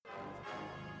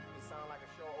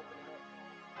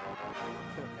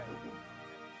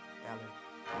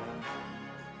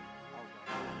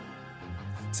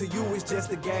To you, it's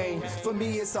just a game. For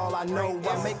me, it's all I know.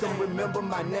 I make them remember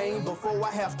my name before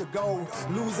I have to go.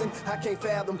 Losing, I can't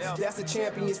fathom. That's a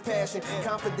champion's passion.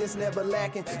 Confidence never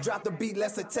lacking. Drop the beat,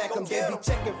 let's attack them. They be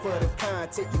checking for the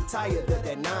content. You tired of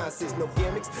that nonsense. No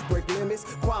gimmicks, break limits.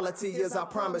 Quality is I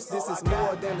promise. This is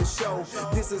more than a show.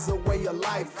 This is a way of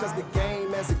life. Cause the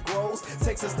game as it grows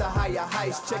takes us to higher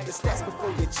heights. Check the stats before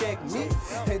you check me.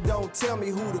 And don't tell me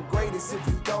who the greatest if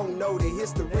you don't know the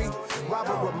history.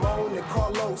 Robert Ramon and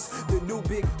Carlos, the new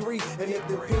big three. And if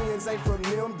the opinions ain't from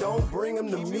them, don't bring them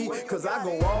to me. Cause I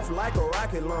go off like a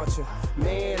rocket launcher.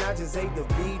 Man, I just ate the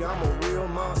beat, I'm a real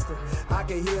monster. I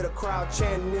can hear the crowd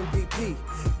chanting MVP.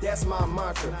 That's my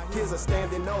mantra. Here's a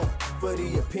standing O for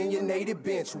the opinionated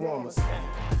bench warmers.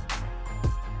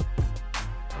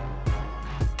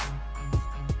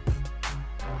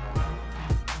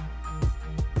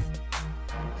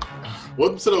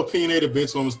 Welcome to the Opinionated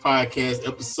Benchwarmers Podcast,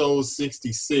 episode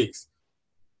 66.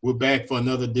 We're back for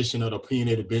another edition of the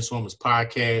Opinionated Benchwarmers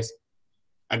Podcast.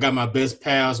 I got my best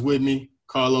pals with me,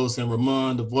 Carlos and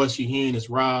Ramon. The voice you're hearing is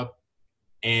Rob.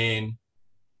 And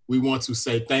we want to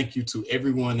say thank you to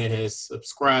everyone that has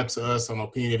subscribed to us on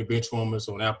Opinionated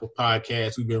Benchwarmers on Apple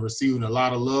Podcasts. We've been receiving a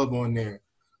lot of love on there.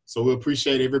 So we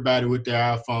appreciate everybody with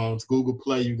their iPhones. Google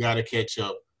Play, you got to catch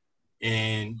up.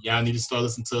 And y'all need to start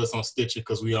listening to us on Stitcher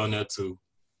because we on there too.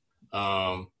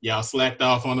 Y'all slacked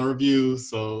off on the reviews,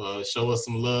 so show us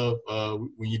some love.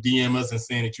 When you DM us and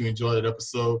saying that you enjoyed that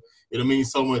episode, it'll mean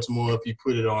so much more if you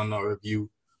put it on our review,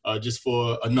 just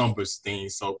for a numbers thing.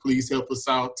 So please help us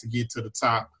out to get to the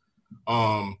top.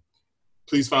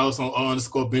 Please follow us on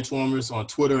 _benchwarmers on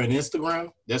Twitter and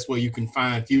Instagram. That's where you can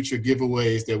find future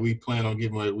giveaways that we plan on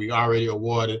giving away. We already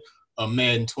awarded a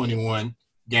Madden 21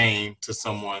 game to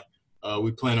someone.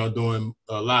 We plan on doing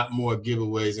a lot more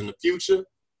giveaways in the future.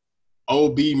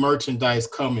 OB merchandise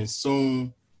coming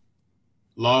soon.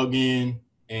 Log in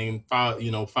and follow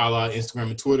our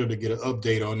Instagram and Twitter to get an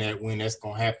update on that when that's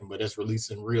gonna happen. But that's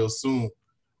releasing real soon.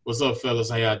 What's up, fellas?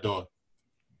 How y'all doing?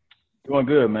 Doing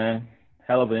good, man.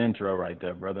 Hell of an intro right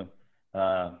there, brother.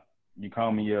 You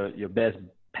call me your best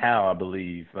pal, I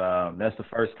believe. That's the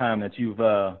first time that you've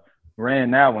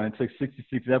ran that one. It took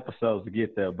 66 episodes to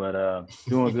get there, but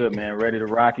doing good, man. Ready to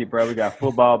rock it, bro. We got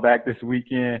football back this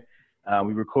weekend.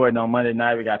 We recording on Monday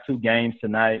night. We got 2 games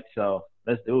tonight, so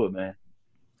let's do it, man.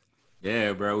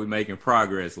 Yeah, bro. We making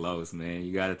progress, Los, man.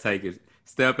 You got to take it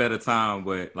step at a time.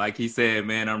 But like he said,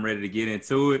 man, I'm ready to get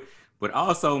into it. But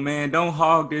also, man, don't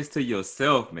hog this to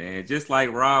yourself, man. Just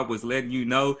like Rob was letting you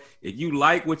know, if you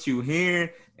like what you hearing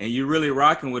and you really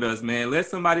rocking with us, man, let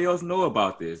somebody else know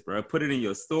about this, bro. Put it in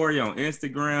your story on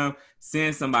Instagram.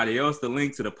 Send somebody else the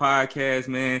link to the podcast,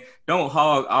 man. Don't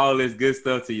hog all this good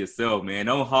stuff to yourself, man.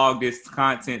 Don't hog this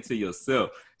content to yourself.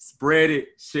 Spread it,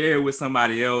 share it with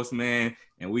somebody else, man,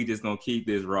 and we just going to keep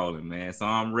this rolling, man. So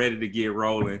I'm ready to get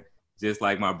rolling, just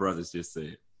like my brothers just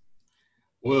said.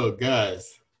 Well,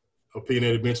 guys,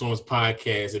 Opinionated Benchwarmers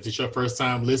Podcast. If it's your first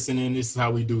time listening, this is how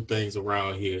we do things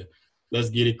around here. Let's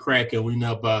get it cracking. We're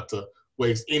not about to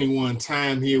waste anyone's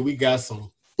time here. We got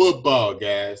some football,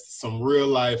 guys, some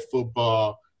real-life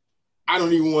football. I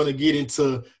don't even want to get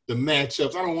into the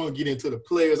matchups. I don't want to get into the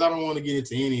players. I don't want to get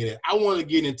into any of that. I want to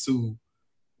get into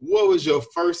what was your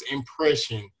first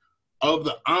impression of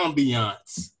the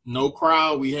ambiance. No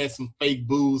crowd. We had some fake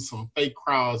boos, some fake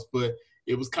crowds, but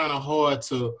it was kind of hard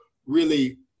to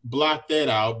really block that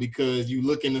out because you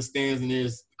look in the stands and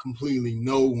there's completely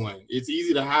no one. It's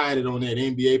easy to hide it on that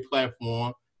NBA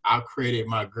platform. I'll credit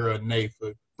my girl Nate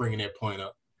for bringing that point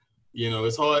up. You know,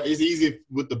 it's hard. It's easy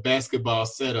with the basketball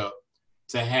setup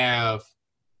to have,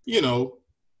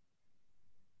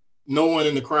 no one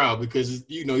in the crowd because,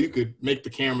 you could make the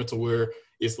camera to where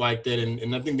it's like that.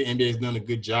 And I think the NBA has done a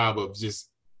good job of just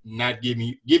not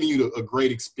giving you a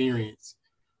great experience.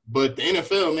 But the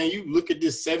NFL, man, you look at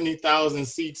this 70,000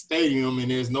 seat stadium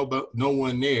and there's no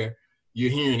one there.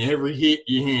 You're hearing every hit,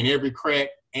 you're hearing every crack,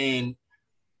 and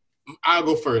I'll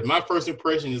go first. My first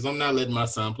impression is I'm not letting my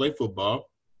son play football.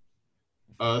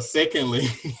 Secondly,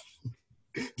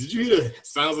 did you hear the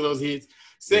sounds of those hits?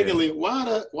 Secondly,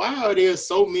 yeah. Why are there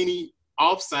so many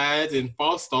offsides and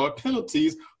false start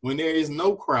penalties when there is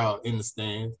no crowd in the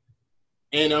stands?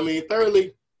 And,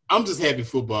 thirdly, I'm just happy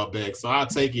football back, so I'll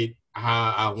take it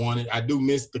how I want it. I do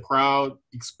miss the crowd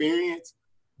experience,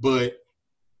 but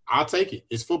I'll take it.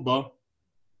 It's football.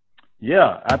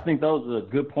 Yeah, I think those are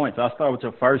good points. I'll start with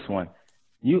your first one.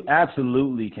 You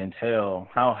absolutely can tell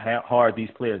how hard these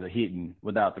players are hitting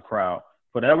without the crowd.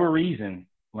 For whatever reason,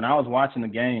 when I was watching the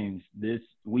games this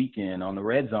weekend on the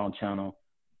Red Zone channel,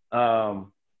 the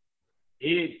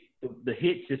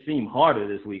hits just seem harder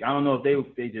this week. I don't know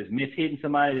if they just miss hitting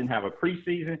somebody, didn't have a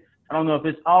preseason. I don't know if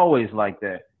it's always like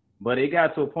that. But it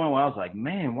got to a point where I was like,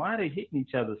 man, why are they hitting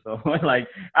each other so much? Like,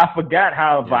 I forgot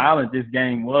how violent this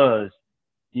game was,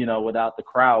 without the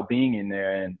crowd being in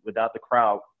there and without the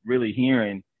crowd really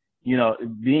hearing,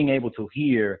 being able to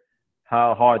hear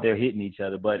how hard they're hitting each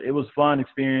other. But it was a fun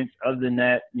experience. Other than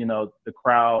that, the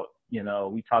crowd,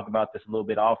 we talked about this a little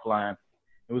bit offline.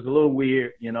 It was a little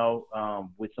weird,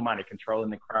 with somebody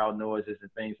controlling the crowd noises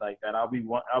and things like that. I'll be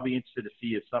interested to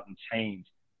see if something changed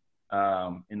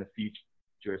in the future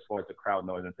as far as the crowd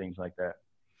noise and things like that.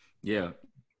 Yeah,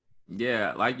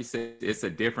 like you said, it's a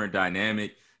different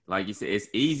dynamic. Like you said, it's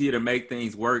easier to make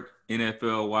things work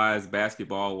NFL-wise,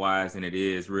 basketball-wise, than it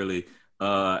is really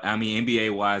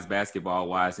NBA-wise,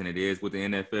 basketball-wise, than it is with the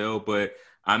NFL. But,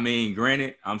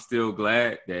 granted, I'm still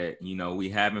glad that, we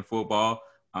having football.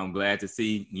 I'm glad to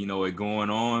see, it going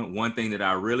on. One thing that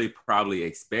I really probably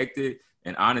expected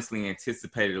and honestly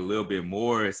anticipated a little bit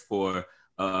more is for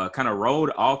kind of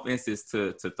road offenses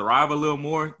to thrive a little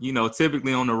more.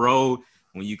 Typically on the road,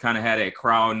 when you kind of have that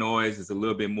crowd noise, it's a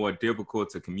little bit more difficult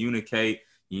to communicate.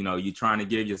 You're trying to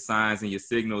give your signs and your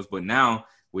signals, but now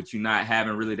with you not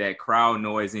having really that crowd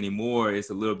noise anymore, it's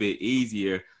a little bit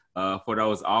easier for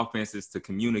those offenses to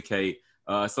communicate.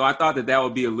 So I thought that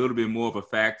would be a little bit more of a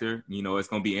factor. It's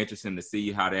going to be interesting to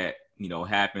see how that,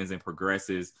 happens and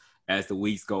progresses as the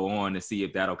weeks go on, to see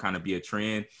if that'll kind of be a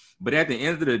trend. But at the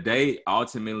end of the day,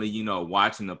 ultimately,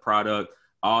 watching the product,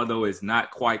 although it's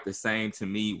not quite the same to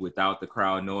me without the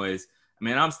crowd noise,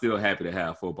 I'm still happy to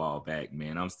have football back,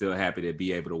 man. I'm still happy to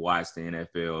be able to watch the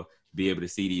NFL, be able to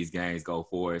see these games go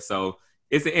forward. So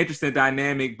it's an interesting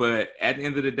dynamic, but at the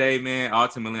end of the day, man,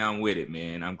 ultimately I'm with it,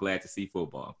 man. I'm glad to see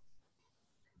football.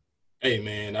 Hey,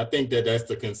 man, I think that's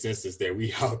the consensus that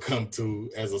we all come to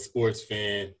as a sports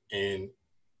fan and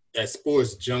as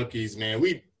sports junkies, man.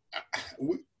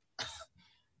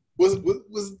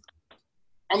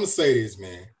 I'm going to say this,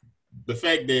 man. The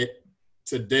fact that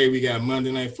today we got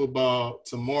Monday Night Football.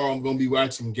 Tomorrow I'm going to be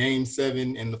watching Game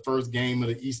 7 and the first game of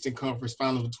the Eastern Conference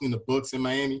Finals between the Bucks and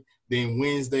Miami. Then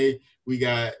Wednesday we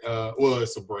got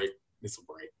it's a break.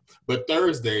 But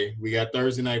Thursday, we got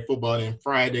Thursday Night Football. And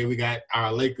Friday, we got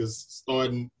our Lakers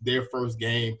starting their first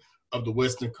game of the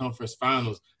Western Conference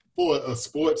Finals. For a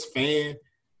sports fan,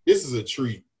 this is a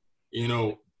treat,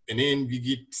 And then you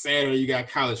get Saturday, you got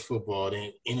college football.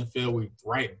 Then NFL, we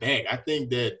right back. I think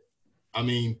that,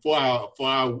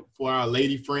 for our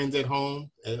lady friends at home,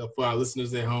 for our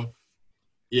listeners at home,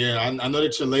 yeah, I know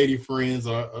that your lady friends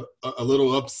are a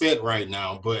little upset right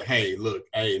now. But hey, look,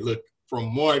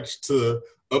 from March to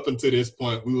up until this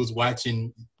point, we was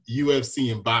watching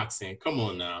UFC and boxing. Come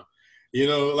on now.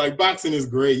 Boxing is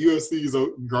great. UFC is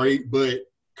great, but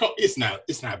it's not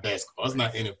basketball. It's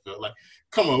not NFL. Like,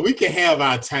 come on, we can have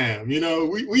our time. We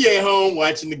at home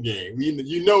watching the game.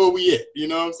 You know where we at. You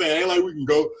know what I'm saying? Ain't like we can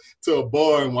go to a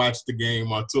bar and watch the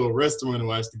game or to a restaurant and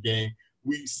watch the game.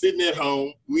 We sitting at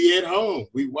home. We at home.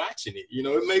 We watching it.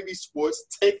 It may be sports.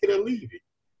 Take it or leave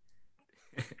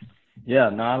it. Yeah,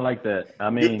 no, I like that.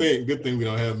 Good thing we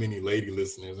don't have many lady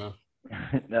listeners, huh?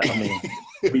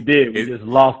 We did. We just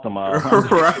lost them all.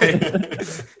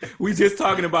 Right. We just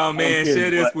talking about, man,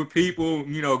 share this with people,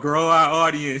 grow our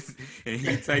audience, and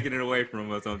he's taking it away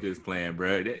from us. I'm just playing,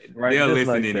 bro. They'll listen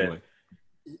like anyway.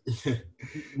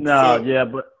 No. Yeah,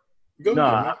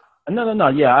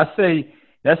 I say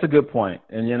that's a good point.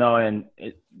 And,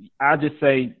 I just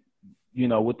say,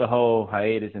 with the whole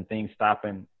hiatus and things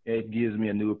stopping, it gives me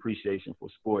a new appreciation for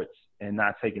sports and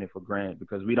not taking it for granted,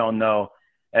 because we don't know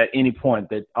at any point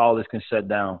that all this can shut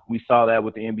down. We saw that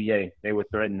with the NBA. They were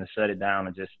threatening to shut it down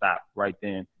and just stop right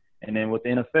then. And then with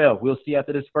the NFL, we'll see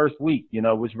after this first week,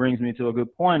 which brings me to a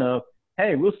good point of,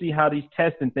 hey, we'll see how these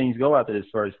testing things go after this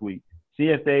first week. See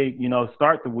if they,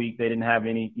 start the week, they didn't have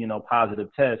any, positive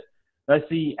tests. Let's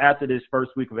see after this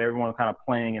first week of everyone kind of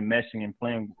playing and meshing and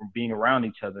playing, being around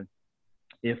each other,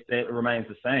 if that remains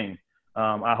the same.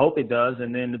 I hope it does.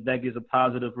 And then if that gives a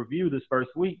positive review this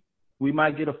first week, we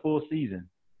might get a full season.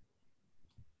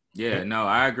 Yeah, no,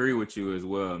 I agree with you as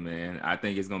well, man. I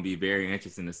think it's going to be very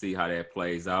interesting to see how that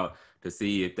plays out, to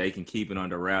see if they can keep it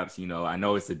under wraps. I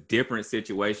know it's a different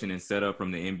situation and setup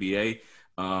from the NBA,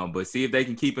 but see if they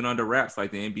can keep it under wraps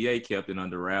like the NBA kept it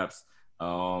under wraps,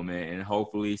 and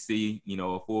hopefully see,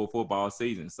 a full football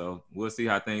season. So we'll see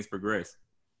how things progress.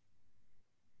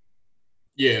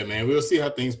 Yeah, man, we'll see how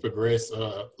things progress.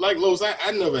 Like Los,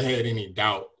 I never had any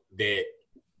doubt that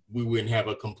we wouldn't have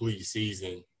a complete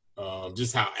season.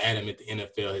 Just how adamant the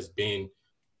NFL has been,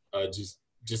 just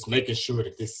just making sure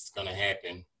that this is going to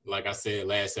happen. Like I said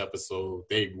last episode,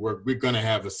 we're going to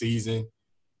have a season.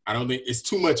 I don't think it's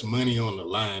too much money on the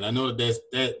line. I know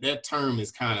that term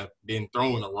is kind of been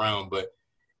thrown around, but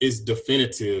it's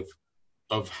definitive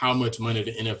of how much money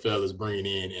the NFL is bringing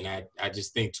in. And I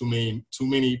just think too many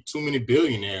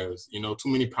billionaires, too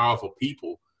many powerful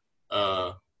people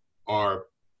are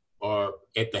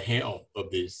at the helm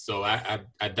of this. So I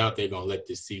doubt they're going to let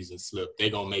this season slip. They're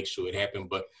going to make sure it happens.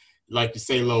 But like you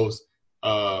say, Los,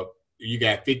 you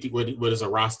got 50, what is a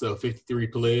roster of 53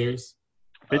 players?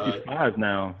 55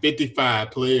 now.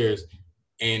 55 players,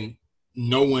 and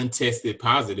no one tested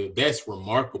positive. That's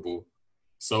remarkable.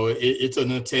 So it's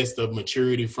a test of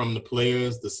maturity from the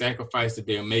players, the sacrifice that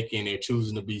they're making. They're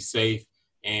choosing to be safe,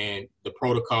 and the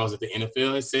protocols that the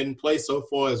NFL has set in place so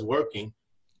far is working.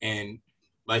 And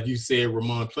like you said,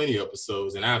 Ramon, plenty of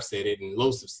episodes, and I've said it, and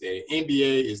Los have said it.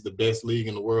 NBA is the best league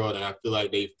in the world, and I feel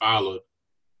like they followed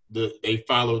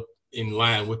in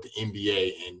line with the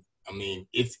NBA. And I mean,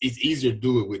 it's easier to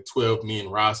do it with 12-man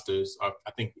rosters. I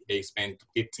think they expanded to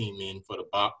 15 men for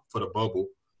the bubble.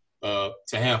 To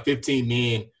have 15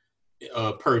 men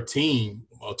per team,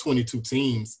 or 22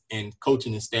 teams, and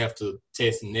coaching and staff to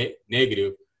test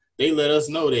negative, they let us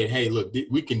know that, hey, look,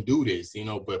 we can do this,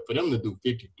 But for them to do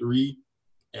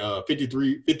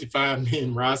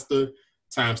 55-man roster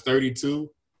times 32,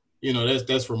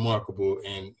 that's remarkable.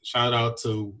 And shout out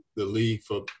to the league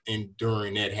for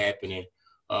enduring that happening.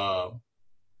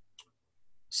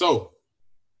 So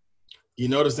you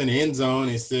notice in the end zone,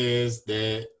 it says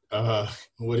that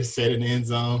what it said in the end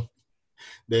zone,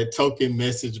 that token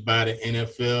message by the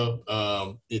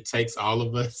NFL, it takes all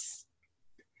of us.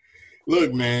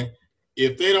 Look, man,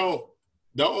 if they don't,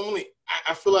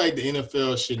 I feel like the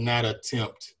NFL should not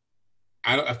attempt.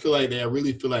 I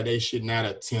really feel like they should not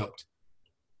attempt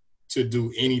to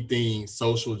do anything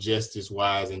social justice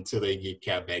wise until they get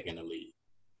Cap back in the league.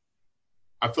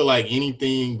 I feel like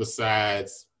anything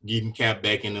besides getting Cap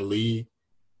back in the league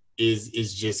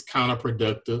is just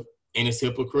counterproductive, and it's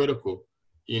hypocritical.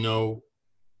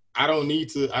 I don't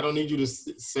need you to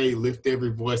say lift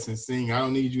every voice and sing. I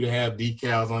don't need you to have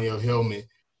decals on your helmet.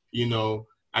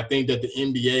 I think that the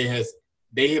NBA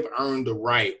have earned the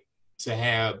right to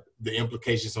have the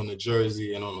implications on the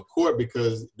jersey and on the court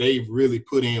because they've really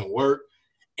put in work.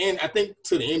 And I think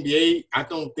to the NBA, I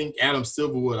don't think Adam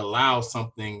Silver would allow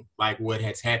something like what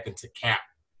has happened to Cap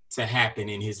to happen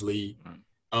in his league.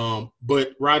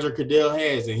 But Roger Goodell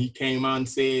has, and he came out and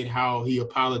said how he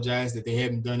apologized that they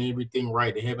haven't done everything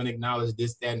right. They haven't acknowledged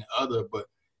this, that, and the other. But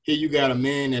here you got a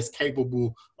man that's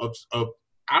capable of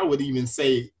I would even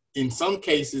say, in some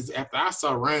cases, after I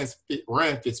saw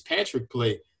Ryan Fitzpatrick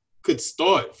play, could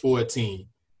start for a team.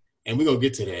 And we're going to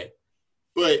get to that.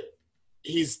 But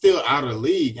he's still out of the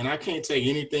league, and I can't take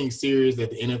anything serious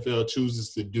that the NFL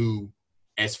chooses to do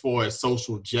as far as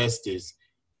social justice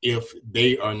if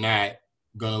they are not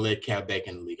going to let Cap back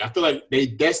in the league. I feel like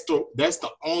that's the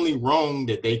only wrong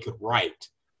that they could right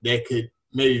that could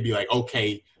maybe be like,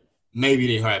 okay, maybe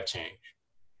they have changed.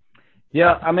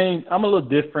 Yeah, I mean, I'm a little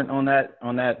different on that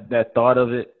thought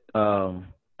of it.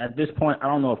 At this point, I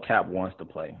don't know if Cap wants to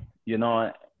play. I'm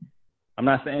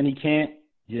not saying he can't,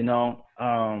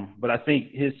 but I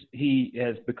think he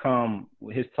has become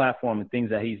his platform and things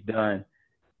that he's done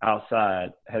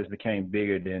outside has become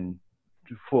bigger than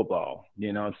football.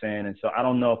 You know what I'm saying? And so I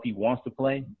don't know if he wants to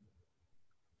play.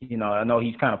 I know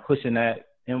he's kind of pushing that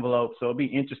envelope, so it'll be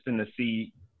interesting to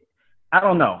see. I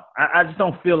don't know. I just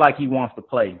don't feel like he wants to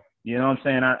play. You know what I'm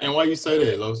saying? And why you say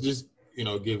that, Los? Just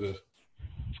give it.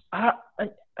 I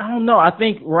don't know. I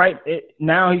think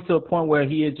now he's to a point where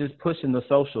he is just pushing the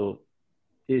social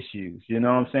issues. You know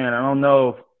what I'm saying? I don't know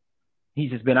if he's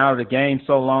just been out of the game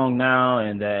so long now,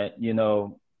 and that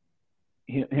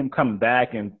him coming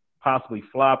back and possibly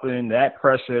flopping, that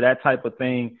pressure, that type of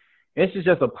thing. It's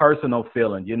just a personal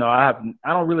feeling. I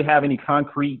don't really have any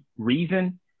concrete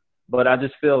reason, but I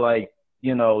just feel like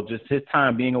just his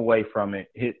time being away from it,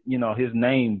 his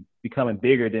name becoming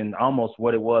bigger than almost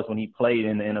what it was when he played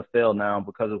in the NFL now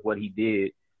because of what he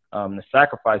did, the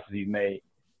sacrifices he made.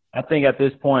 I think at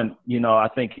this point, I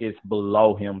think it's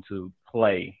below him to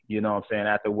play, what I'm saying,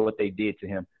 after what they did to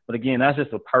him. But again, that's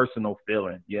just a personal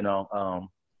feeling, I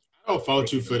don't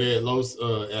fault you for that, Los,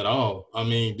 at all. I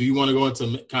mean, do you want to go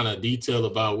into kind of detail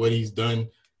about what he's done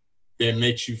that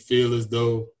makes you feel as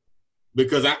though –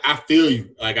 because I feel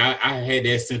you. Like, I had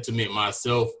that sentiment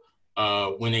myself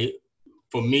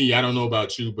for me, I don't know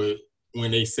about you, but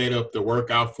when they set up the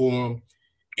workout for him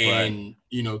and,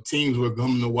 teams were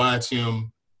coming to watch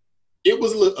him, it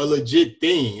was a legit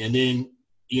thing. And then,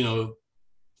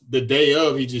 the day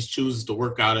of, he just chooses to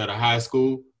work out at a high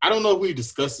school. I don't know if we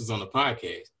discussed this on the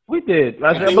podcast. We did.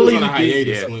 I think it was on a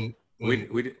hiatus when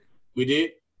we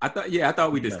did. I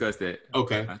thought we discussed that.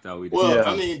 Okay. I thought we did. Well,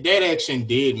 I mean, that action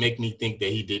did make me think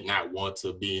that he did not want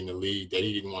to be in the league, that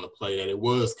he didn't want to play, that it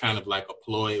was kind of like a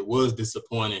ploy. It was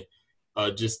disappointing.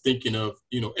 Just thinking of,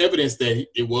 evidence that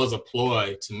it was a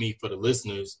ploy to me for the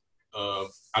listeners. I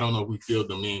don't know if we filled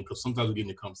them in because sometimes we get in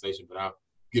the conversation, but I'll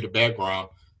get a background.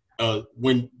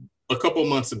 When a couple of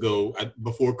months ago,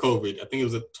 before COVID, I think it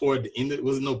was toward the end,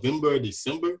 was it November or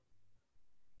December?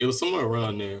 It was somewhere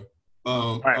around there.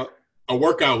 Right. A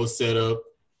workout was set up,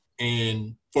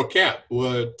 and for Cap,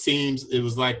 where teams, it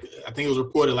was like, I think it was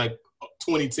reported like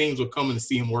 20 teams were coming to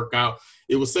see him work out.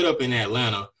 It was set up in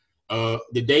Atlanta.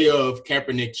 The day of,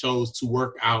 Kaepernick chose to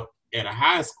work out at a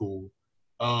high school.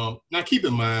 Now, keep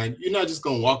in mind, you're not just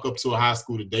going to walk up to a high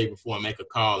school the day before and make a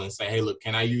call and say, hey, look,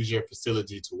 can I use your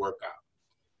facility to work out?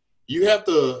 You have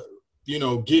to,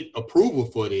 get approval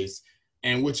for this,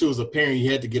 and which it was apparent he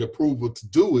had to get approval to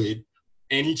do it.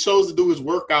 And he chose to do his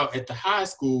workout at the high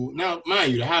school. Now,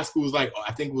 mind you, the high school was like,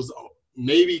 I think it was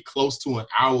maybe close to an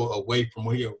hour away from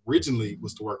where he originally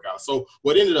was to work out. So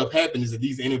what ended up happening is that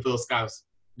these NFL scouts,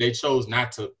 they chose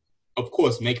not to, of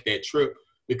course, make that trip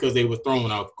because they were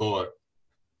thrown off guard.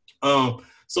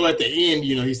 So at the end,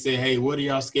 he said, hey, what are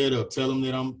y'all scared of? Tell them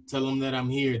that I'm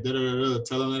here.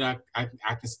 Tell them that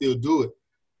I can still do it.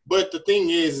 But the thing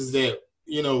is that,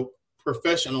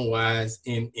 professional wise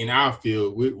in our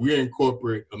field, we're in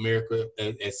corporate America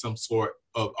at some sort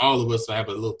of, all of us have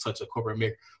a little touch of corporate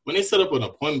America. When they set up an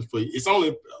appointment for you, it's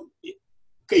only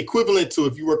equivalent to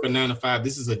if you work a 9 to 5,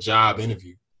 this is a job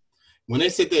interview. When they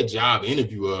set that job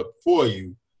interview up for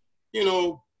you,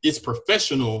 it's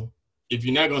professional if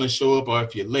you're not going to show up or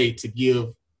if you're late to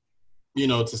give,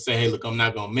 to say, hey, look, I'm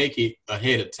not going to make it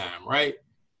ahead of time, right?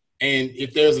 And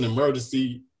if there's an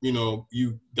emergency,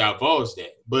 you divulge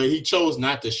that. But he chose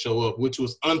not to show up, which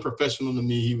was unprofessional to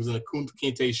me. He was in a Kunta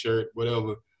Kinte shirt,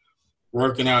 whatever,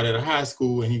 working out at a high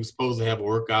school, and he was supposed to have a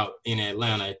workout in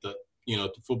Atlanta at the,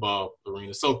 the football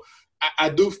arena. So I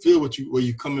do feel where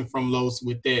you're coming from, Los,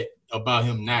 with that about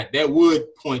him not. That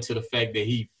would point to the fact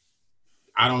that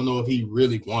I don't know if he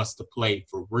really wants to play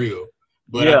for real,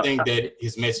 but I think that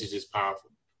his message is powerful.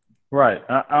 Right.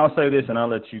 I'll say this, and I'll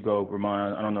let you go,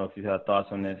 Ramon. I don't know if you have thoughts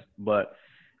on this, but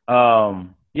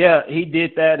he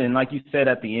did that. And like you said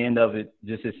at the end of it,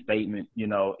 just his statement,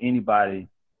 anybody,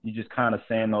 you just kind of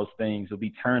saying those things will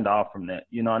be turned off from that,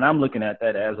 and I'm looking at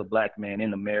that as a black man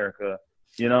in America,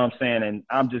 you know what I'm saying? And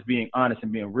I'm just being honest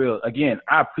and being real. Again,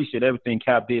 I appreciate everything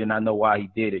Cap did, and I know why he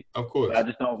did it. Of course. But I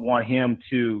just don't want him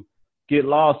to get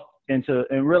lost and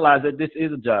realize that this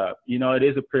is a job. It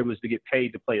is a privilege to get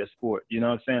paid to play a sport. You know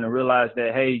what I'm saying? And realize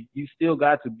that, hey, you still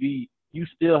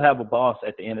have a boss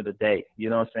at the end of the day. You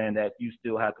know what I'm saying? That you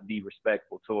still have to be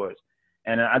respectful towards.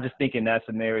 And I just think in that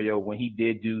scenario, when he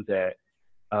did do that,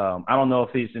 I don't know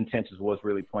if his intentions was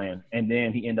really playing. And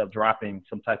then he ended up dropping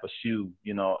some type of shoe,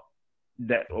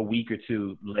 that a week or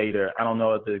two later. I don't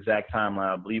know the exact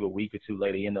timeline. I believe a week or two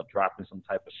later, he ended up dropping some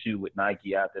type of shoe with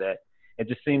Nike after that. It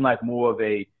just seemed like more of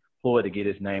a ploy to get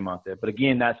his name out there. But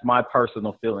again, that's my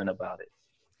personal feeling about it.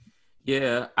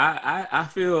 Yeah, I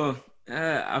feel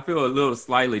a little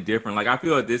slightly different. Like, I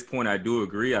feel at this point, I do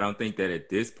agree. I don't think that at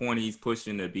this point he's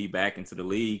pushing to be back into the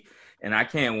league. And I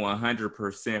can't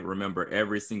 100% remember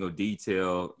every single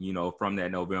detail, from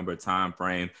that November time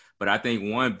frame. But I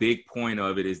think one big point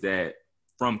of it is that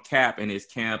from Cap and his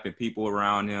camp and people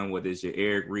around him, whether it's your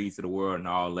Eric Reeds of the world and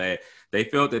all that, they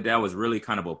felt that was really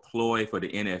kind of a ploy for the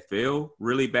NFL,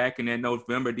 really back in that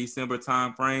November, December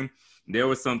time frame. There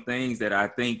were some things that I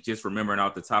think, just remembering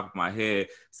off the top of my head,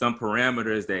 some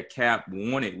parameters that Cap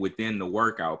wanted within the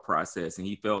workout process. And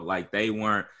he felt like they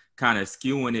weren't kind of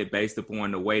skewing it based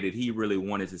upon the way that he really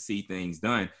wanted to see things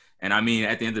done. And I mean,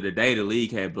 at the end of the day, the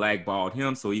league had blackballed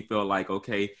him. So he felt like,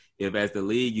 okay, if as the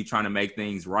league, you're trying to make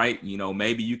things right,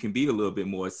 maybe you can be a little bit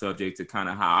more subject to kind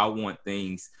of how I want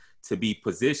things to be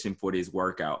positioned for this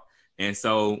workout. And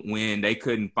so when they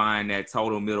couldn't find that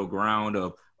total middle ground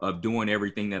of doing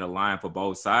everything that aligned for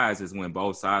both sides is when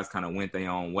both sides kind of went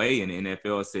their own way. And the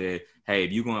NFL said, hey,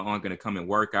 if you aren't going to come and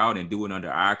work out and do it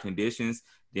under our conditions,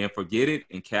 then forget it.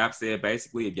 And Cap said,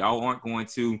 basically, if y'all aren't going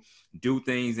to do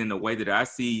things in the way that I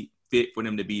see fit for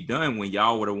them to be done when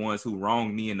y'all were the ones who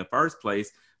wronged me in the first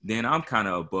place, then I'm kind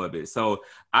of above it. So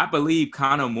I believe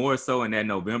kind of more so in that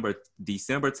November,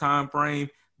 December time frame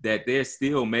that there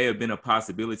still may have been a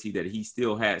possibility that he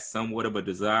still had somewhat of a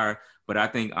desire. But I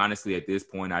think, honestly, at this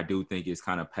point, I do think it's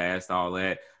kind of past all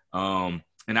that.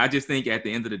 And I just think at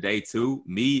the end of the day, too,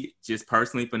 me just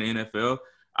personally for the NFL,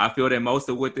 I feel that most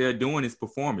of what they're doing is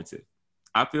performative.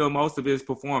 I feel most of it is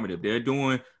performative. They're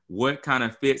doing what kind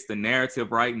of fits the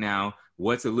narrative right now,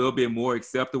 what's a little bit more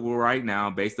acceptable right now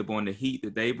based upon the heat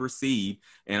that they've received.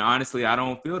 And honestly, I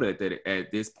don't feel that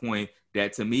at this point,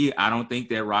 that to me, I don't think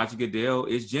that Roger Goodell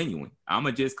is genuine. I'm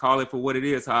going to just call it for what it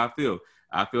is, how I feel.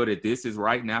 I feel that this is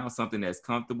right now something that's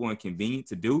comfortable and convenient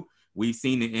to do. We've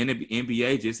seen the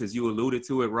NBA, just as you alluded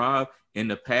to it, Rob, in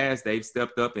the past, they've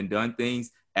stepped up and done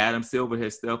things. Adam Silver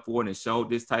has stepped forward and showed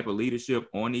this type of leadership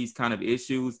on these kind of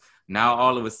issues. Now,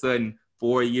 all of a sudden,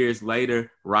 4 years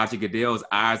later, Roger Goodell's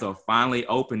eyes are finally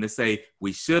open to say,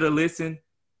 we should have listened.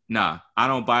 Nah, I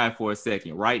don't buy it for a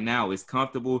second. Right now, it's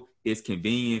comfortable. It's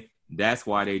convenient. That's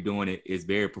why they're doing it. It's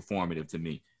very performative to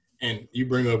me. And you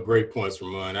bring up great points,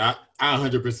 Ramon. I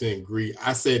 100% agree.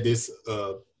 I said this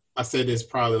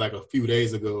probably like a few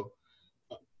days ago.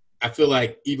 I feel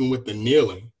like even with the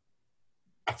kneeling,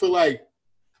 I feel like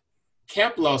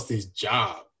Cap lost his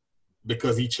job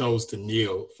because he chose to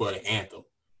kneel for the anthem.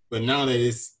 But now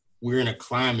that we're in a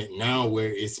climate now where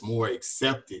it's more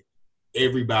accepted,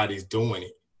 everybody's doing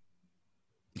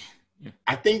it. Yeah.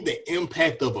 I think the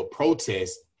impact of a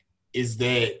protest is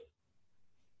that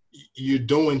you're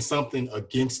doing something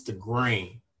against the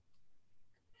grain.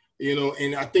 You know,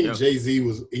 and I think Jay-Z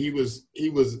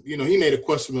he made a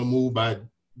questionable move by,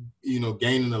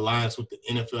 gaining an alliance with the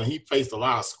NFL. He faced a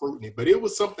lot of scrutiny, but it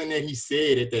was something that he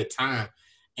said at that time.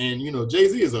 And,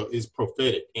 Jay-Z is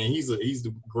prophetic, and he's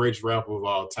the greatest rapper of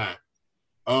all time.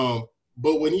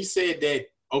 But when he said that,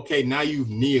 okay, now you've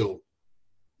kneeled,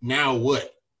 now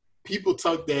what? People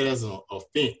took that as an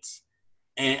offense.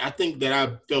 And I think that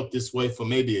I felt this way for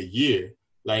maybe a year.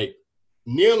 Like,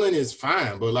 kneeling is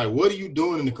fine, but, like, what are you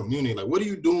doing in the community? Like, what are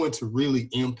you doing to really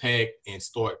impact and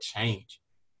start change?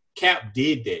 Cap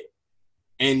did that.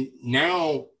 And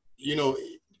now,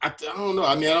 I don't know.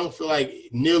 I mean, I don't feel like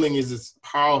kneeling is as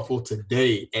powerful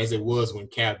today as it was when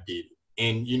Cap did it.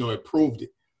 And, it proved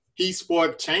it. He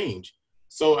sparked change.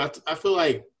 So I feel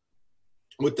like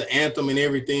with the anthem and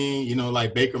everything,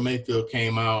 like Baker Mayfield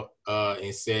came out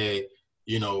and said,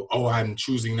 I'm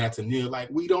choosing not to kneel. Like,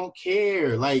 we don't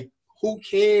care. Like, who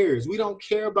cares? We don't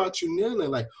care about you kneeling.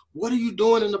 Like, what are you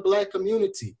doing in the Black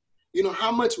community?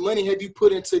 How much money have you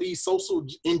put into these social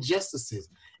injustices?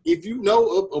 If you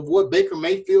know of what Baker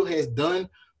Mayfield has done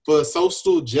for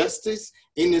social justice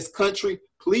in this country,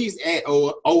 please add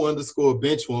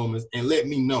O_benchwarmers and let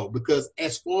me know. Because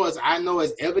as far as I know,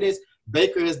 as evidence,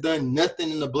 Baker has done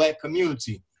nothing in the Black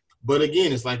community. But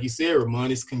again, it's like you said,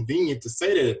 Ramon, it's convenient to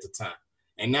say that at the time.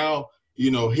 And now,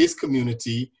 his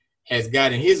community has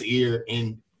gotten his ear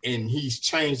and he's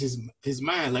changed his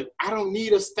mind. Like, I don't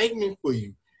need a statement for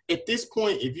you. At this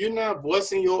point, if you're not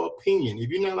voicing your opinion, if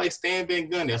you're not like Stan Van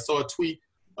Gundy, I saw a tweet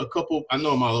I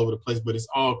know I'm all over the place, but it's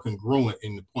all congruent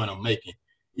in the point I'm making.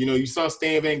 You saw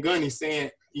Stan Van Gundy saying,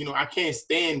 I can't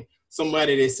stand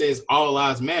somebody that says all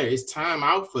lives matter. It's time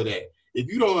out for that.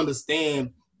 If you don't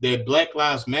understand that Black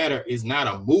Lives Matter is not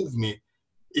a movement,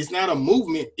 it's not a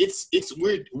movement.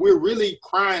 We're really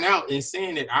crying out and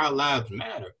saying that our lives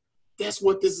matter. That's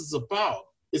what this is about.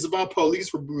 It's about police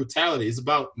brutality. It's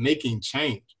about making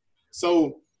change.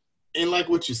 So, and like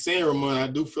what you're saying, Ramon, I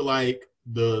do feel like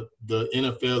the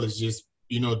NFL is just,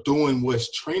 doing what's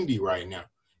trendy right now.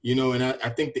 And I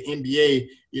think the NBA,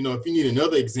 if you need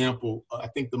another example, I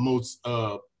think the most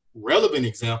relevant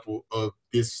example of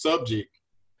this subject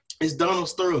is Donald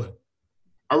Sterling.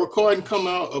 A recording come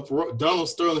out of Donald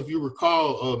Sterling, if you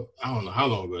recall, I don't know how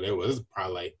long ago that was. It was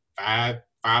probably like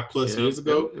five plus years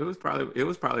ago. It was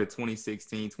probably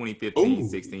 2016, 2015,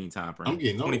 16 time frame. I'm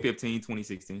getting 2015,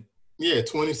 2016. Yeah,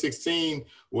 2016,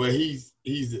 where he's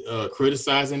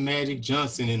criticizing Magic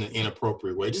Johnson in an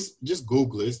inappropriate way. Just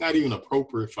Google it. It's not even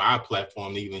appropriate for our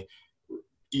platform to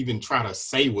even try to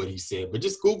say what he said. But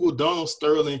just Google Donald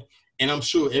Sterling, and I'm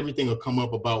sure everything will come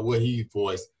up about what he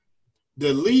voiced.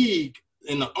 The league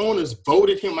and the owners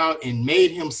voted him out and made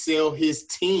him sell his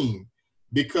team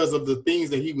because of the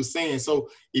things that he was saying. So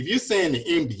if you're saying the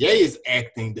NBA is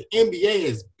acting, the NBA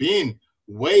has been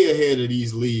way ahead of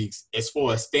these leagues as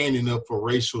far as standing up for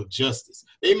racial justice.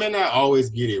 They may not always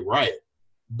get it right,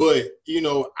 but,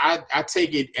 I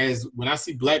take it as when I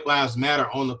see Black Lives Matter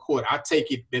on the court, I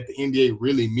take it that the NBA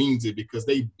really means it because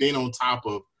they've been on top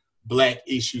of Black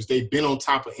issues. They've been on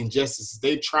top of injustices.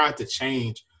 They've tried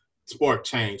to spark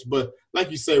change. But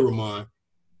like you say, Ramon,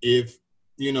 if,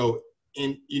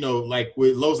 like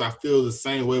with Los, I feel the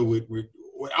same way with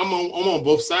I'm on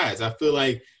both sides. I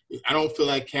don't feel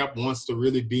like Cap wants to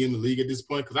really be in the league at this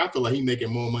point because I feel like he's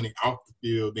making more money off the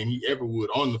field than he ever would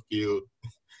on the field.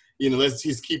 Let's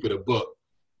just keep it a buck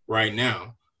right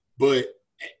now. But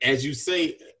as you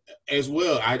say as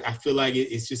well, I feel like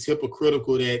it's just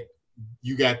hypocritical that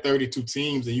you got 32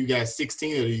 teams and you got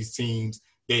 16 of these teams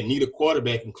that need a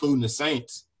quarterback, including the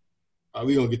Saints.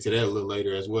 We're going to get to that a little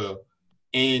later as well.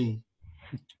 And,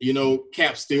 you know,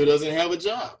 Cap still doesn't have a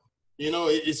job. You know,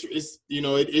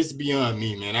 it's beyond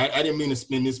me, man. I didn't mean to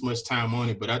spend this much time on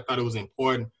it, but I thought it was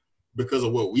important because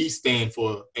of what we stand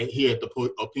for here at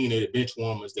the Opinionated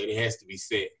Benchwarmers, that it has to be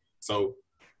said. So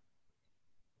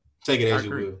take it as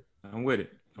you will. I'm with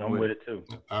it. I'm with it too.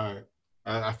 All right.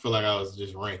 I feel like I was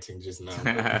just ranting just now.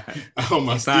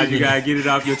 Sometimes you got to get it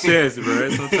off your chest, bro.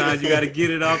 Sometimes you got to get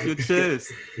it off your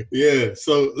chest. Yeah.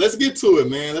 So let's get to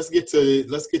it, man. Let's get to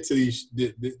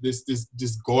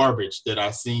this garbage that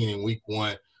I seen in week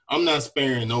 1. I'm not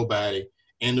sparing nobody.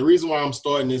 And the reason why I'm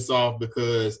starting this off,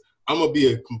 because I'm going to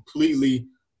be a completely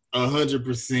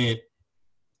 100%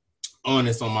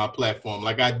 honest on my platform.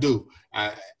 Like I do.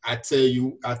 I tell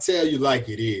you like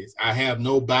it is. I have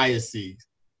no biases.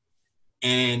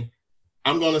 And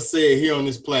I'm going to say it here on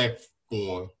this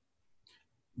platform.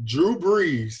 Drew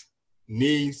Brees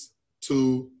needs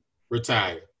to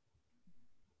retire.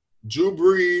 Drew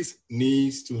Brees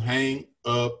needs to hang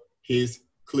up his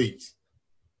cleats.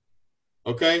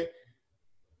 Okay?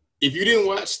 If you didn't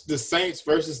watch the Saints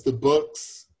versus the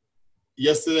Bucks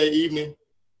yesterday evening,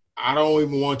 I don't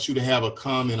even want you to have a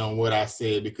comment on what I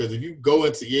said, because if you go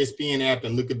into ESPN app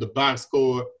and look at the box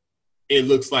score, it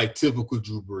looks like typical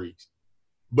Drew Brees.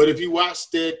 But if you watch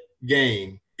that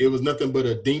game, it was nothing but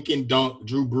a dink and dunk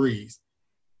Drew Brees.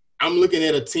 I'm looking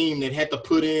at a team that had to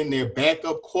put in their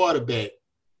backup quarterback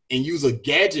and use a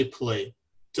gadget play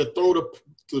to throw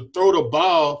the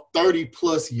ball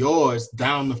 30-plus yards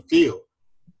down the field.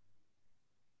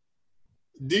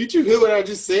 Did you hear what I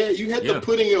just said? You had to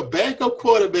put in your backup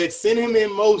quarterback, send him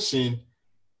in motion,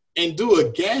 and do a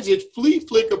gadget flea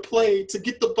flicker play to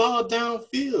get the ball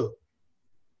downfield.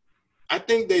 I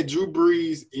think that Drew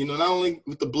Brees, you know, not only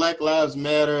with the Black Lives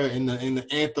Matter and the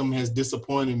anthem has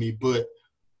disappointed me, but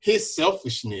his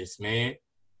selfishness, man.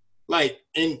 Like,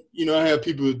 and, you know, I have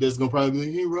people that's going to probably be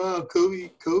like, hey, Rob,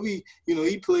 Kobe, you know,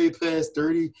 he played past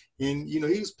 30, and, you know,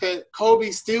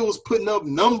 Kobe still was putting up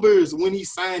numbers when he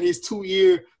signed his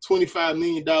 2-year, $25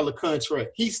 million contract.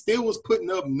 He still was putting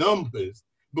up numbers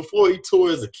before he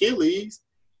tore his Achilles.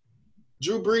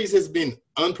 Drew Brees has been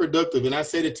unproductive, and I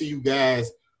said it to you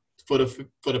guys for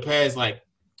the past, like,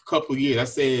 couple years. I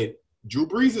said, Drew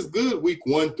Brees is good week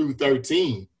 1 through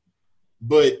 13.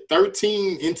 But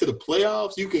 13 into the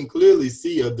playoffs, you can clearly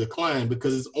see a decline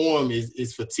because his arm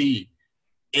is fatigued.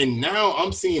 And now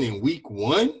I'm seeing in week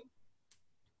 1,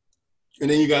 and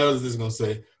then you got others that's going to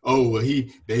say, oh, well, they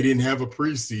didn't have a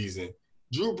preseason.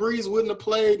 Drew Brees wouldn't have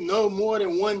played no more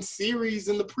than 1 series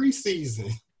in the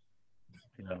preseason.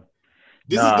 Yeah.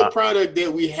 This is the product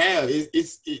that we have.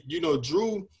 You know,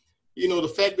 Drew, you know, the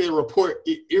fact that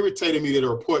it irritated me that a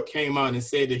report came out and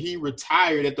said that he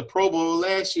retired at the Pro Bowl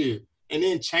last year and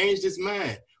then changed his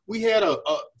mind. We had a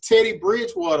Teddy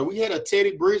Bridgewater. We had a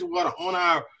Teddy Bridgewater on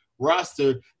our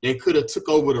roster that could have took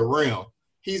over the realm.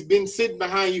 He's been sitting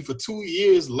behind you for 2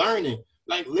 years learning.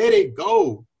 Like, let it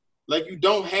go. Like, you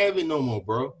don't have it no more,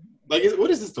 bro. Like,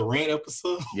 what is this, the rant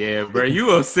episode? Yeah, bro,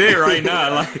 you upset right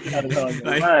now.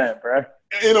 Like, bro.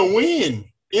 In a win.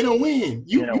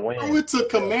 You threw it to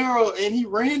Camaro, and he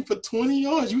ran for 20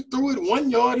 yards. You threw it 1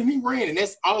 yard, and he ran. And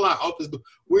that's all our offense do.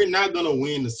 We're not going to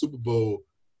win the Super Bowl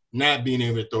not being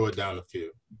able to throw it down the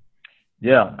field.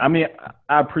 Yeah, I mean,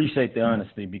 I appreciate the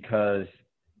honesty because,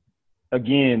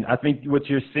 again, I think what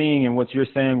you're seeing and what you're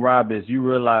saying, Rob, is you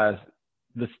realize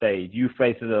the stage. You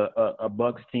faced a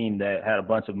Bucs team that had a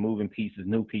bunch of moving pieces,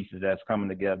 new pieces that's coming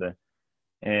together,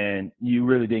 and you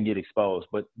really didn't get exposed.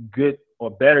 But good or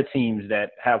better teams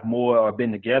that have more or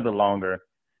been together longer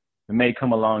may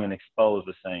come along and expose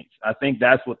the Saints. I think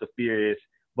that's what the fear is.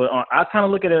 But I kind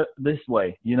of look at it this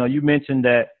way. You know, you mentioned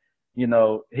that, you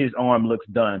know, his arm looks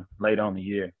done late on the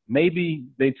year. Maybe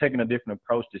they've taken a different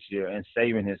approach this year and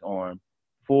saving his arm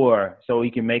so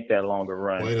he can make that longer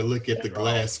run. Way to look at the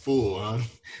glass full, huh?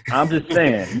 I'm just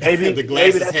saying. Maybe the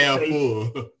glass is half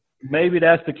full. Maybe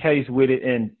that's the case with it,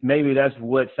 and maybe that's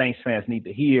what Saints fans need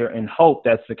to hear and hope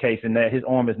that's the case and that his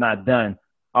arm is not done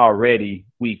already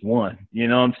week 1. You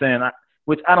know what I'm saying?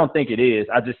 Which I don't think it is.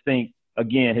 I just think,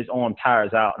 again, his arm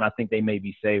tires out, and I think they may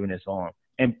be saving his arm.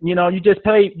 And, you know, you just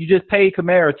paid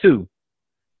Kamara too.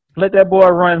 Let that boy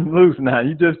run loose now.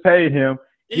 You just paid him.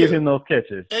 Give him those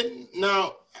catches. And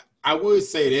now, I would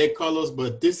say that, Carlos,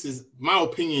 but this is my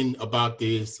opinion about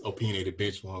this, Opinionated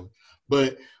Benchwarmer.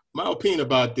 But my opinion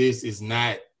about this is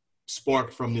not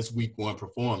sparked from this week 1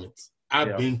 performance.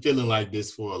 I've been feeling like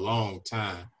this for a long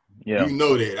time. Yeah. You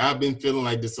know that. I've been feeling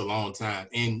like this a long time.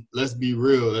 And let's be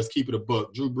real. Let's keep it a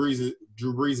buck. Drew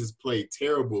Brees has played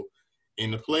terrible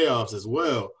in the playoffs as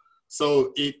well.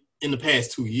 So in the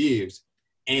past 2 years.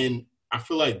 And I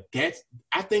feel like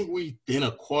I think we've been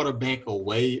a quarterback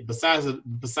away, besides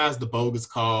the bogus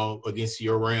call against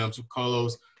your Rams,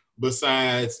 Carlos,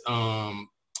 besides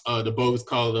the bogus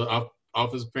call of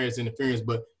offensive pass interference.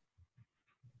 But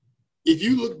if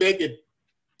you look back at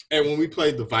when we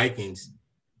played the Vikings,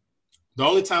 the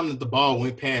only time that the ball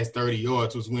went past 30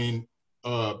 yards was when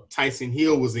Tyson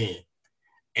Hill was in,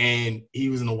 and he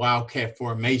was in a wildcat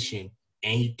formation,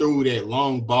 and he threw that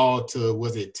long ball to,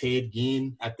 was it Ted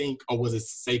Ginn, I think, or was it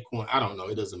Saquon? I don't know.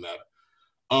 It doesn't matter.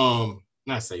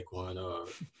 Not Saquon.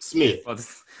 Smith.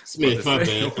 Smith, my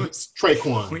bad.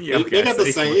 Traquan. They got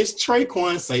the same. It's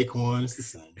Traquan, Saquon. It's the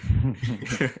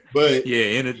same. But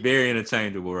yeah, very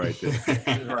interchangeable right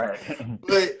there. Right.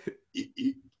 But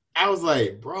I was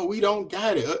like, bro, we don't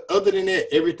got it. Other than that,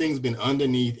 everything's been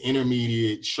underneath,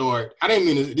 intermediate, short. I didn't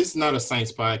mean this is not a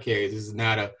Saints podcast. This is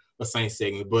not a Saints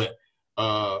segment. But,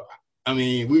 I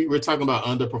mean, we're talking about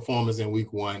underperformers in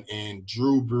week one, and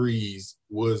Drew Brees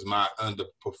was my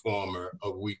underperformer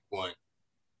of week one.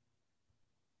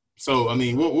 So, I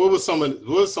mean, what were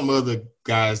some other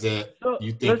guys that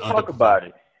you think let's talk about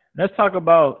it. Let's talk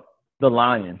about the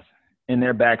Lions in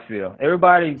their backfield.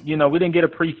 Everybody, we didn't get a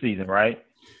preseason, right?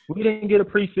 We didn't get a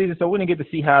preseason, so we didn't get to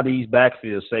see how these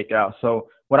backfields shake out. So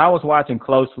what I was watching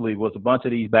closely was a bunch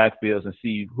of these backfields and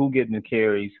see who getting the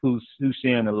carries, who's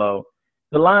sharing the load.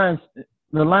 The Lions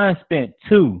spent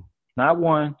 2, not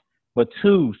 1, but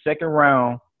 2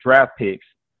 second-round draft picks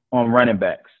on running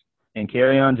backs, and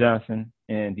Kerryon Johnson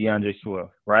and DeAndre Swift,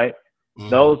 right?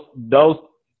 Mm-hmm. Those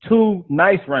 2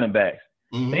 nice running backs.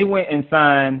 Mm-hmm. They went and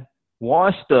signed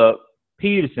washed-up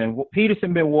Peterson.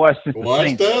 Peterson been washed since the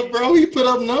Saints. Washed up, bro. He put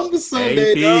up numbers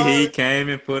Sunday, dog. He came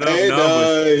and put up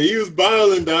numbers. He was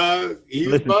balling, dog.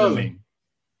 Listen to me.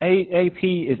 AP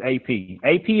is AP.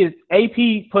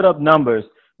 AP put up numbers,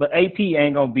 but AP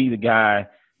ain't gonna be the guy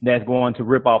that's going to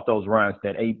rip off those runs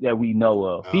that we know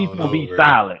of. He's gonna be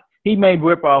solid. He may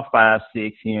rip off 5,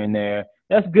 6 here and there.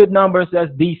 That's good numbers.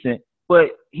 That's decent,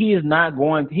 but he is not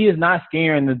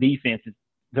scaring the defenses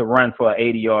to run for an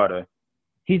 80-yarder.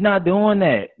 He's not doing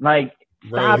that. Like,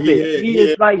 stop it. He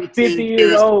is like 50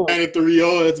 years old. 93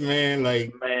 yards, man.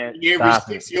 Like, he averaged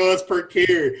 6 yards per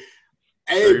carry.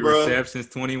 Hey, 3 bro. receptions,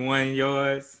 21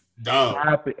 yards. Dog.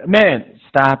 Stop it. Man,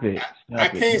 stop it. I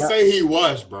can't say he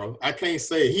washed, bro. I can't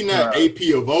say. He not AP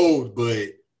of old, but,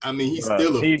 I mean, he's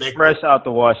still effective. He's fresh out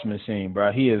the washing machine,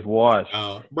 bro. He is washed.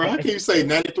 Bro, how can you say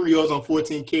 93 yards on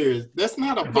 14 carries? That's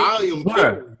not a volume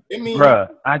carry.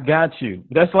 I got you.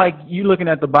 That's like you looking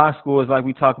at the box scores like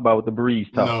we talk about with the Breeze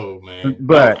talk. No, man.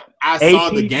 But I saw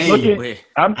the game.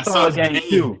 I saw the game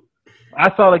too.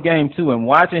 I saw the game too, and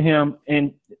watching him,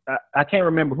 and I can't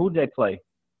remember who they play.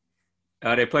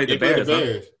 They played the Bears.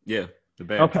 Huh? Yeah, the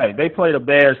Bears. Okay, they played a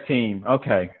Bears team.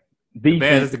 Okay. The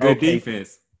Bears is a good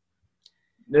defense.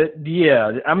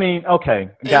 Yeah, I mean, okay,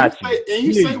 got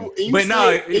you. But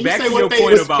no, back to your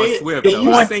point about Swift,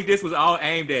 though. I think this was all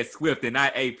aimed at Swift and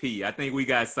not AP. I think we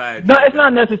got sidetracked. No, it's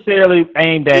not necessarily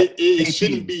aimed at It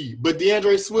shouldn't be. But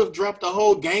DeAndre Swift dropped the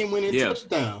whole game-winning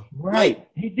touchdown. Right.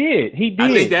 He did.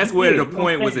 I think that's where the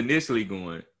point was initially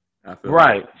going.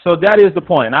 Right. So that is the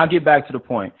point. And I'll get back to the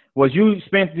point. Was you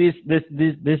spent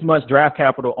this much draft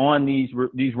capital on these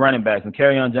running backs, and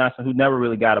Kerryon Johnson, who never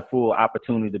really got a full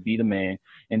opportunity to be the man,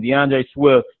 and DeAndre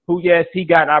Swift, who, yes, he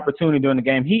got an opportunity during the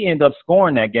game. He ended up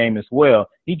scoring that game as well.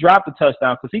 He dropped a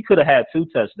touchdown because he could have had 2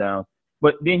 touchdowns.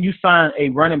 But then you sign a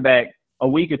running back a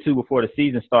week or 2 before the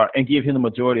season starts and give him the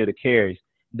majority of the carries.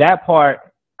 That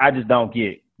part I just don't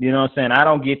get. You know what I'm saying? I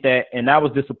don't get that, and that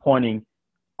was disappointing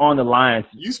on the Lions.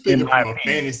 You speaking from a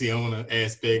fantasy owner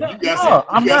aspect. You got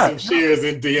some shares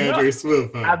in DeAndre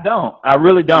Swift. Huh? I don't. I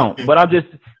really don't. But I'm just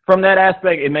from that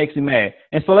aspect, it makes me mad.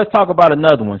 And so let's talk about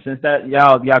another one. Since that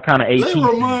y'all kind of AP. Let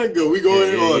Ramon go. We go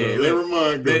in order. Let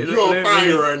Ramon go. You on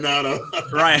fire right now, though.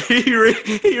 Right. He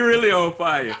really on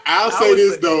fire. I'll say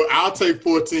this though. I'll take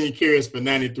 14 carries for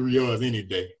 93 yards any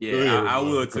day. Yeah, I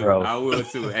will too. Bro. I will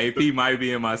too. AP might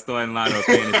be in my starting lineup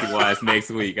fantasy wise next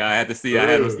week. I have to see. I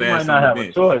had him stashed on the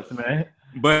bench. Choice, man.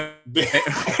 But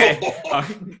I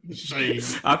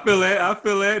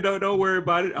feel that. Don't worry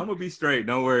about it. I'm gonna be straight.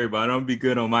 Don't worry about it. I'm gonna be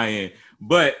good on my end.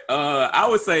 But I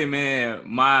would say, man,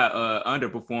 my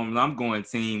underperformance. I'm going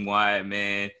team wide,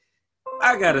 man.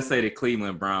 I gotta say the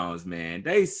Cleveland Browns, man.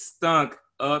 They stunk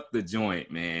up the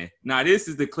joint, man. Now, this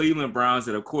is the Cleveland Browns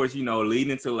that, of course,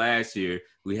 leading into last year,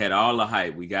 we had all the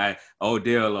hype. We got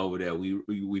Odell over there.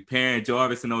 We pairing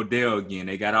Jarvis and Odell again.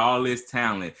 They got all this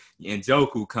talent. And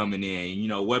Njoku coming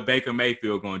in. What Baker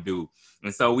Mayfield going to do?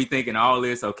 And so we thinking all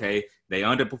this, okay, they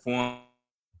underperform,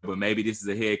 but maybe this is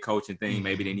a head coaching thing.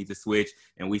 Maybe they need to switch,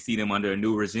 and we see them under a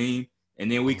new regime.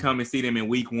 And then we come and see them in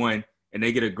week 1, and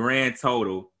they get a grand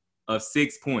total of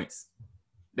 6 points.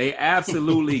 They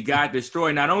absolutely got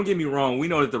destroyed. Now, don't get me wrong. We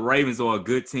know that the Ravens are a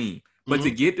good team. But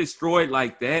to get destroyed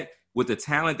like that with the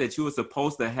talent that you were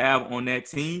supposed to have on that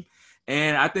team,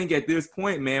 and I think at this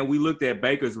point, man, we looked at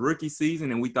Baker's rookie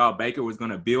season, and we thought Baker was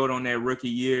going to build on that rookie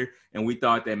year, and we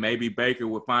thought that maybe Baker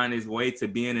would find his way to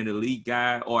being an elite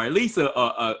guy or at least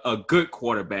a good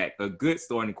quarterback, a good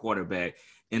starting quarterback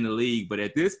in the league. But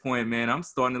at this point, man, I'm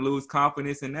starting to lose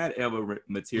confidence in that ever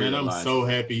materializing. Man, I'm so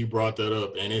happy you brought that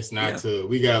up. And it's not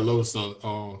we got Los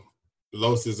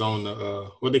is on the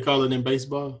what they call it in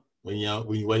baseball when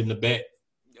you wait in the back.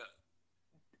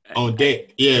 On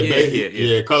deck.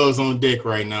 Yeah. Carlos on deck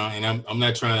right now. And I'm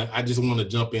not trying to – I just want to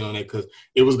jump in on that because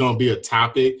it was going to be a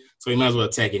topic, so you might as well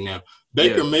attack it now.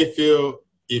 Baker Mayfield,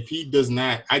 if he does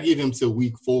not – I give him till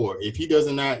week 4. If he does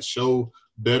not show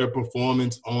better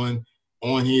performance on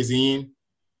his end,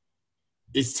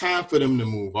 it's time for them to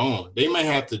move on. They might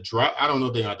have to drop – I don't know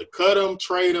if they have to cut him,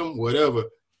 trade him, whatever.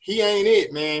 He ain't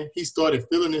it, man. He started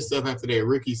feeling himself after that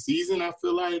rookie season, I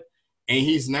feel like, and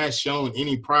he's not showing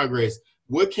any progress.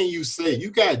 What can you say? You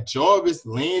got Jarvis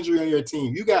Landry on your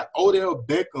team. You got Odell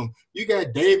Beckham. You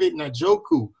got David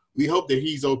Njoku. We hope that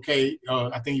he's okay.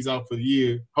 I think he's out for the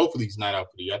year. Hopefully he's not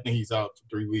out for the year. I think he's out for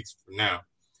 3 weeks from now.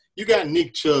 You got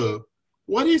Nick Chubb.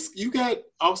 You got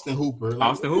Austin Hooper.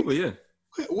 Yeah.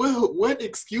 What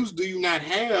excuse do you not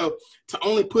have to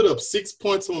only put up 6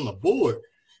 points on the board?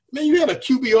 Man, you had a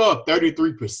QBR of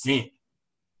 33%.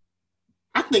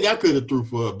 I think I could have threw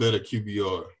for a better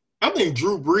QBR. I think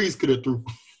Drew Brees could have threw.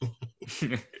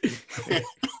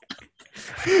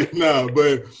 No,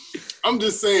 but I'm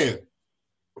just saying.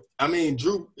 I mean,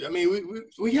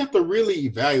 we have to really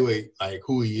evaluate like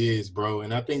who he is, bro.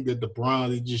 And I think that the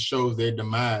Browns, it just shows their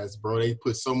demise, bro. They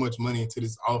put so much money into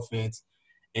this offense,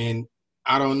 and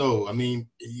I don't know. I mean,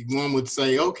 one would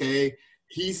say, okay,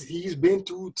 he's been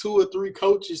through 2 or 3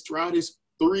 coaches throughout his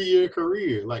 3-year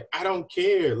career. Like, I don't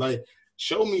care. Like,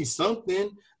 show me something.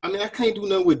 I mean, I can't do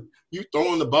nothing with you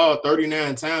throwing the ball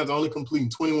 39 times, only completing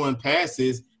 21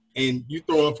 passes, and you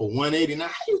throwing for 189.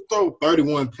 How you throw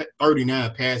 39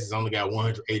 passes, only got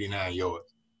 189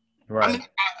 yards? Right. I mean,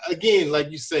 again,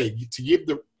 like you say, to give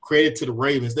the credit to the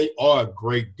Ravens, they are a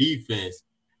great defense.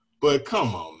 But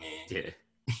come on, man. Yeah.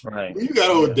 Right. When you got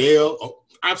Odell,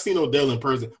 I've seen Odell in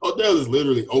person. Odell is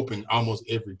literally open almost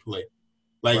every play.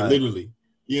 Like, literally.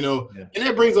 And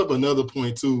that brings up another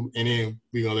point, too, and then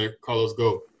we're going to let Carlos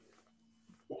go.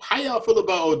 How y'all feel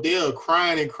about Odell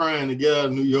crying to get out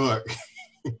of New York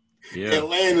and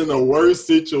land in a worse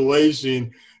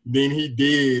situation than he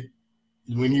did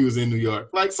when he was in New York?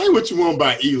 Like, say what you want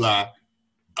about Eli.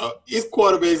 It's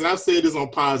quarterbacks, and I've said this on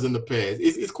pods in the past.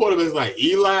 It's quarterbacks like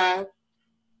Eli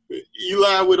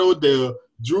with Odell,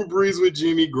 Drew Brees with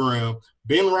Jimmy Graham,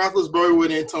 Ben Roethlisberger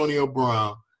with Antonio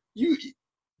Brown.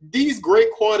 These great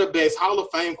quarterbacks, Hall of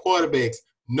Fame quarterbacks,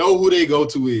 know who they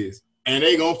go-to is, and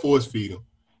they going to force feed them.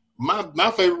 My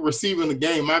favorite receiver in the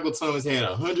game, Michael Thomas, had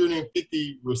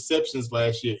 150 receptions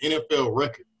last year, NFL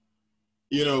record.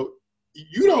 You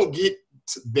don't get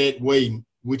that way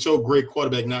with your great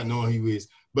quarterback not knowing who he is.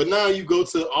 But now you go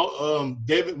to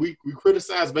David. We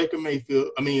criticized Baker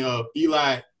Mayfield.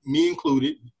 Eli, me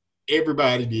included.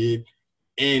 Everybody did.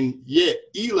 And yet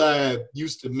Eli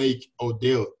used to make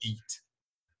Odell eat.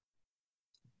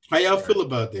 How y'all feel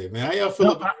about that, man? How y'all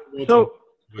feel about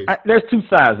that? There's 2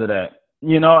 sides of that.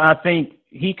 I think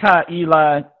he caught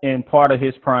Eli in part of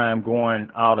his prime going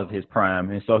out of his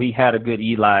prime. And so he had a good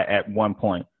Eli at one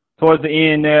point. Towards the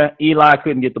end there, Eli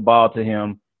couldn't get the ball to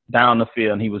him down the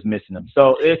field, and he was missing them.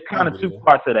 So it's kind of 2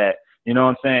 parts of that. You know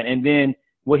what I'm saying? And then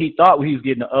what he thought he was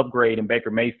getting an upgrade in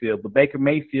Baker Mayfield, but Baker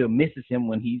Mayfield misses him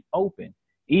when he's open.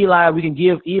 Eli, we can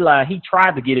give Eli, he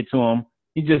tried to get it to him.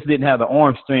 He just didn't have the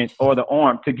arm strength or the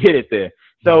arm to get it there.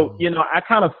 So, I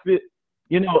kind of feel,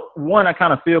 I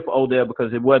kind of feel for Odell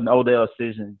because it wasn't Odell's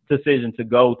decision to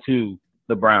go to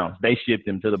the Browns. They shipped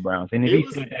him to the Browns. And he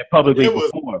said that publicly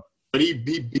before. But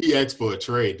he asked for a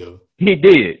trade, though. He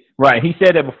did. Right. He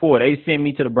said that before. They sent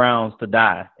me to the Browns to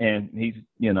die. And he's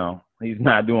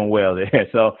not doing well there.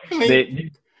 So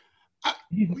he's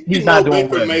not doing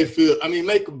well. Mayfield. I mean,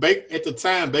 at the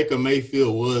time, Baker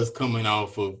Mayfield was coming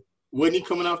off of – wasn't he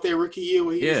coming off that rookie year?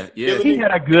 Where he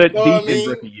had a good, decent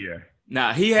rookie year.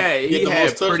 Nah, he had the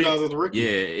most pretty, touchdowns as a rookie.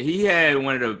 yeah, he had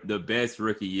one of the best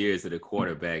rookie years that the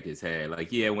quarterback has had. Like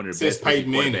he had one of the Since best rookie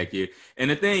Peyton Manning. quarterback years. And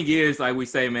the thing is, like we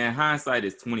say, man, hindsight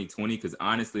is 20/20. Because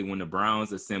honestly, when the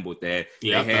Browns assembled that,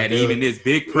 Yeah, they had even this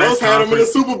big press Los had him in the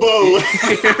conference. Super Bowl.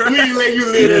 We ain't let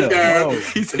you live this down.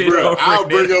 He said, Bro, I'll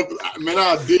man, bring up, man,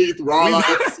 I'll dig through all our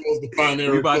episodes to find that.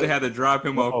 we about to have to drop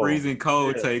him on freezing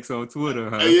cold takes on Twitter,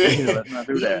 huh? Yeah, Let's not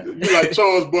do that. You like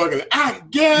Charles Barkley. I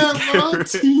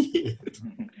guarantee it.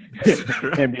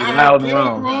 And be loud and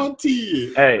wrong. Guarantee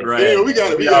it. Hey, Right. Yeah, we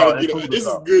gotta get on. This is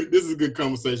talk. good. This is a good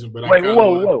conversation, but Wait,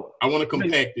 whoa. I want to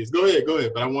compact this. Go ahead,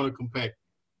 but I want to compact.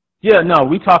 Yeah, no,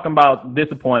 we talking about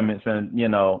disappointments,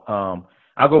 and I'll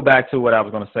go back to what I was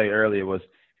going to say earlier was,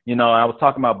 I was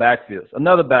talking about backfields.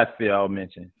 Another backfield I'll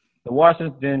mention, the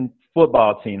Washington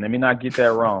football team. Let me not get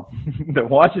that wrong. The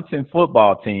Washington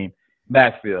football team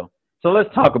backfield. So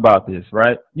let's talk about this,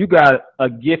 right? You got a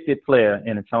gifted player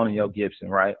in Antonio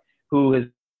Gibson, right, who has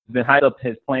been hyped up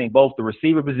as playing both the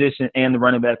receiver position and the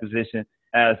running back position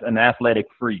as an athletic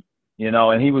freak,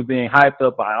 and he was being hyped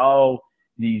up by all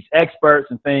these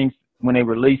experts and things when they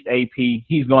released AP.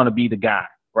 He's going to be the guy,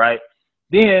 right?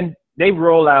 Then they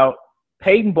roll out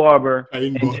Peyton Barber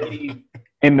and JD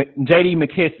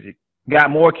McKissick.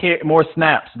 Got more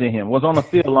snaps than him, was on the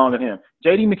field longer than him.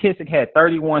 JD McKissick had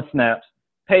 31 snaps.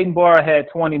 Peyton Barber had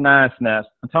 29 snaps.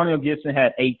 Antonio Gibson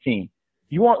had 18.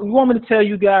 You want me to tell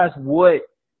you guys what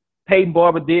Peyton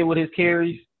Barber did with his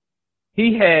carries?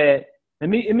 He had, let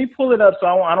me pull it up so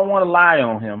I don't want to lie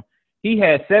on him. He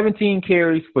had 17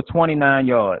 carries for 29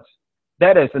 yards.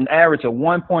 That is an average of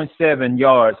 1.7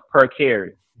 yards per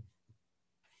carry.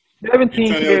 17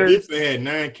 Antonio carries. Gibson had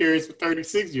 9 carries for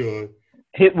 36 yards.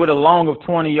 Hit with a long of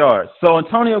 20 yards. So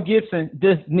Antonio Gibson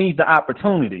just needs the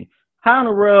opportunity. How in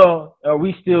the world are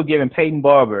we still giving Peyton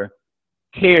Barber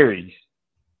carries?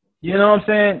 You know what I'm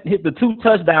saying? Hit the 2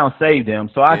 touchdowns saved him,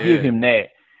 so I give him that.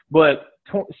 But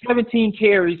 17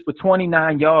 carries for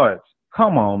 29 yards.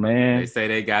 Come on, man. They say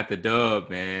they got the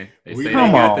dub, man. We're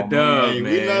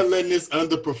man. not letting this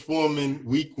underperforming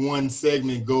week 1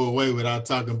 segment go away without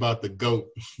talking about the GOAT.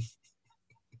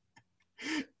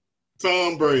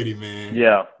 Tom Brady, man.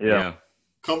 Yeah.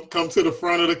 Come to the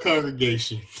front of the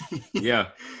congregation. Yeah.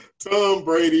 Tom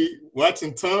Brady,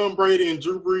 watching Tom Brady and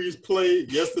Drew Brees play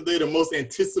yesterday, the most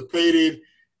anticipated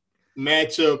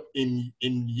matchup in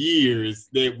years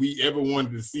that we ever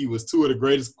wanted to see, was 2 of the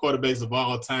greatest quarterbacks of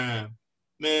all time.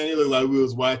 Man, it looked like we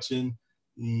was watching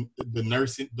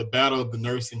the battle of the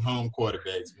nursing home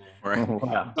quarterbacks, man. Right.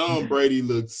 Wow. Tom Brady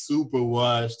looked super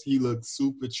washed. He looked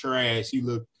super trash. He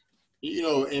looked,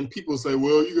 and people say,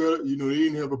 well, you got, they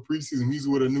didn't have a preseason. He's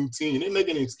with a new team. They're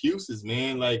making excuses,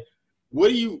 man. Like,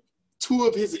 2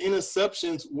 of his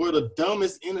interceptions were the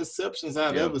dumbest interceptions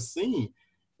I've ever seen.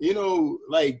 He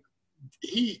tried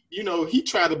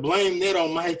to blame that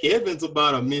on Mike Evans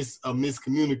about a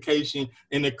miscommunication,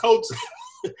 and the coach,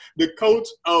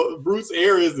 Bruce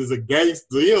Arians, is a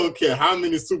gangster. He don't care how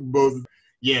many Super Bowls.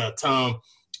 Tom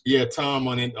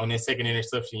on that second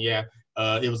interception.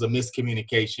 It was a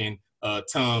miscommunication.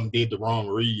 Tom did the wrong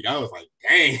read. I was like,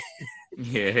 dang.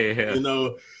 Yeah.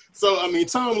 So,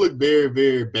 Tom looked very,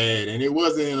 very bad, and it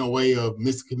wasn't in a way of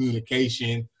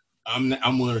miscommunication. I'm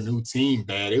on a new team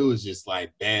bad. It was just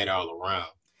like bad all around.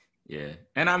 Yeah.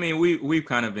 And we've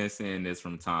kind of been seeing this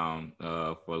from Tom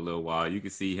for a little while. You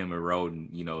could see him eroding,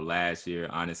 last year,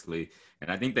 honestly. And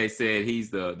I think they said he's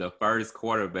the first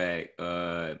quarterback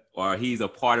or he's a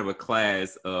part of a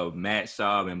class of Matt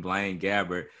Schaub and Blaine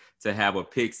Gabbert to have a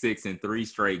pick 6 in 3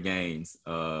 straight games.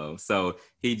 So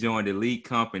he joined elite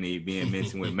company, being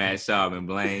mentioned with Matt Schaub and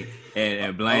Blaine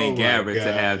Gabbert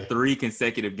to have 3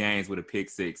 consecutive games with a pick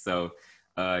 6. So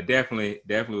definitely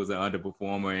was an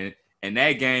underperformer. And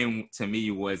that game to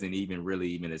me wasn't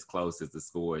even as close as the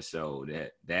score showed.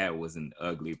 That was an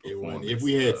ugly performance. If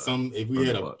we had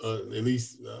at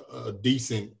least a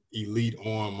decent elite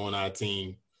arm on our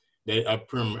team, I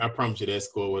promise you that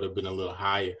score would have been a little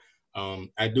higher.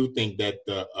 I do think that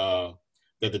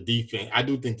the defense. I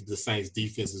do think that the Saints'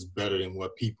 defense is better than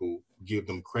what people give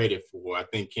them credit for. I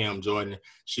think Cam Jordan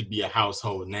should be a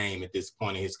household name at this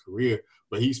point in his career,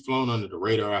 but he's flown under the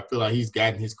radar. I feel like he's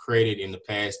gotten his credit in the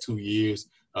past 2 years.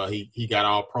 He got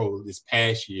All-Pro this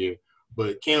past year,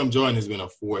 but Cam Jordan has been a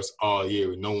force all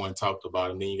year. No one talked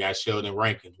about him. Then you got Sheldon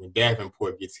Rankins when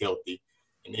Davenport gets healthy,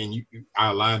 and then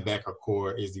our linebacker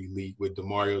core is elite with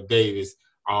Demario Davis,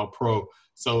 All-Pro.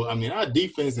 So, our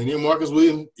defense, and then Marcus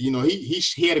Williams,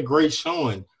 he had a great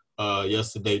showing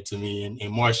yesterday to me. And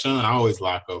Marshawn, I always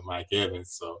lock up Mike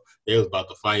Evans. So, they was about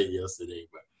to fight yesterday.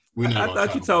 But We're not I gonna thought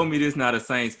talk you about told me this not a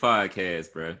Saints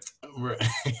podcast, bro. Right.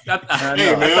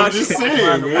 Hey, man, I'm just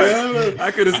saying, man. I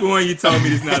could have sworn you told me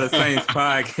this not a Saints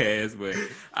podcast, but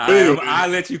I'll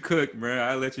let you cook, bro.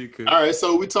 I'll let you cook. All right,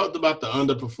 so we talked about the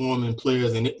underperforming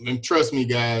players, and trust me,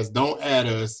 guys, don't add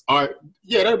us.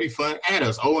 That'll be fun. Add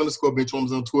us.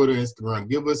 _benchwarmers on Twitter, Instagram.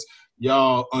 Give us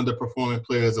y'all underperforming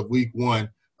players of week 1.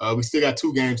 We still got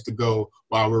 2 games to go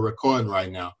while we're recording right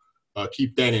now.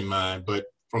 Keep that in mind. But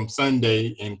from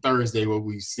Sunday and Thursday, what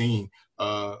we've seen,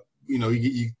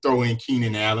 you throw in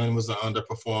Keenan Allen was an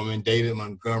underperforming. David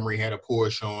Montgomery had a poor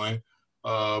showing.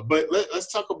 But let's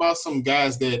talk about some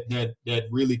guys that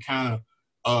really kind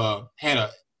of had an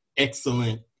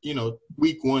excellent,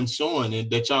 week 1 showing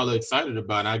and that y'all are excited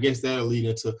about. And I guess that'll lead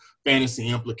into fantasy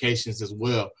implications as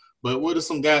well. But what are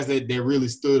some guys that really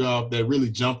stood off, that really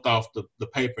jumped off the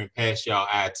paper and passed y'all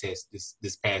eye test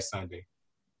this past Sunday?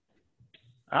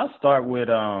 I'll start with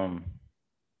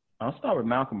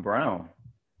Malcolm Brown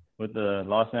with the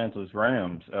Los Angeles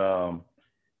Rams.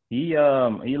 He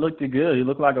looked good. He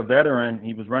looked like a veteran.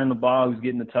 He was running the ball. He was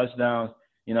getting the touchdowns.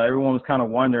 Everyone was kind of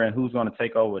wondering who's going to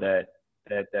take over that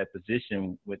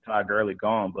position with Todd Gurley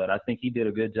gone. But I think he did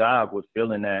a good job with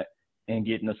filling that and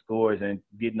getting the scores and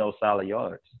getting those solid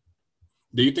yards.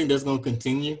 Do you think that's going to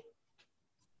continue?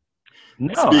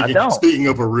 No, I don't. Speaking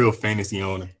of a real fantasy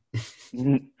owner.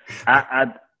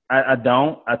 I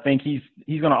don't. I think he's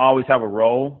going to always have a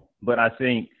role, but I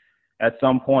think at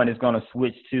some point it's going to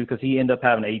switch to, because he ended up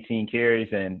having 18 carries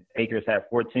and Akers had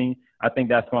 14. I think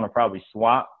that's going to probably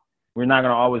swap. We're not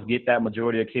going to always get that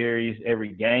majority of carries every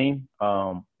game.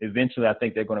 Eventually, I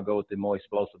think they're going to go with the more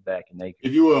explosive back in Akers.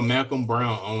 If you were a Malcolm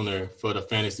Brown owner for the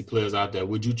fantasy players out there,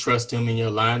 would you trust him in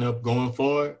your lineup going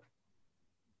forward?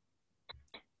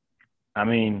 I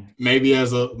mean, maybe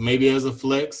as a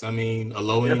flex. I mean, a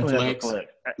low end flex.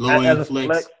 Low end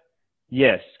flex.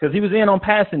 Yes, because he was in on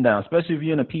passing downs, especially if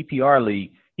you're in a PPR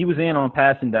league. He was in on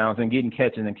passing downs and getting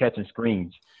catching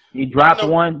screens. He dropped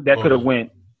one that could have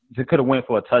went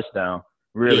for a touchdown.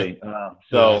 Really. Yeah.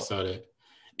 I saw that.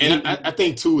 And I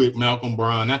think too with Malcolm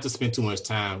Brown, not to spend too much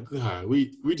time. God,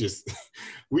 we just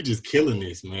killing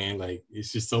this, man. Like,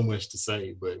 it's just so much to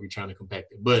say, but we're trying to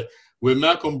compact it. But with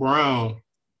Malcolm Brown,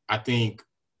 I think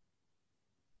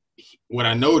what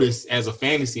I noticed as a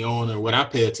fantasy owner, what I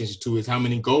pay attention to is how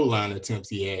many goal line attempts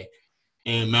he had.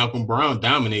 And Malcolm Brown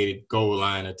dominated goal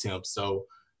line attempts. So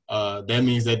that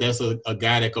means that that's a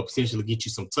guy that could potentially get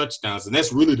you some touchdowns. And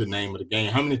that's really the name of the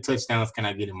game. How many touchdowns can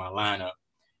I get in my lineup?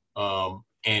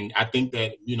 And I think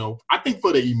that, I think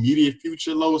for the immediate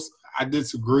future, Los, I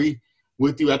disagree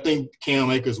with you. I think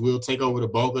Cam Akers will take over the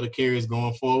bulk of the carries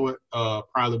going forward,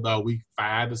 probably about week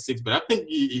 5 or 6. But I think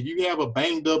if you have a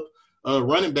banged up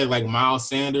running back like Miles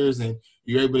Sanders and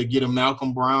you're able to get a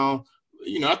Malcolm Brown,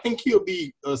 I think he'll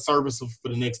be serviceable for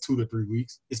the next 2 to 3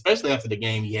 weeks, especially after the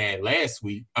game he had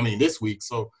this week.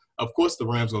 So, of course, the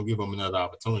Rams going to give him another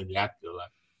opportunity, I feel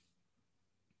like.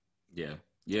 Yeah.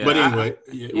 But anyway,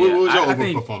 what was your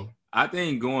overperformance? I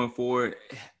think going forward,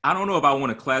 I don't know if I want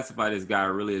to classify this guy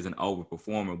really as an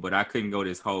overperformer, but I couldn't go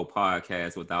this whole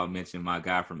podcast without mentioning my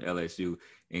guy from LSU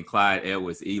and Clyde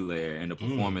Edwards-Helaire and the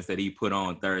performance that he put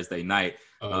on Thursday night.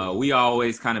 We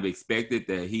always kind of expected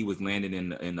that he was landing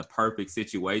in the perfect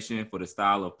situation for the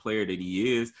style of player that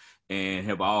he is, and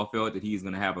have all felt that he's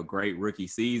going to have a great rookie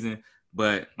season.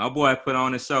 But my boy put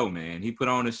on a show, man. He put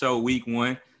on a show week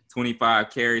 1. 25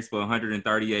 carries for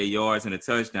 138 yards and a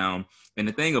touchdown. And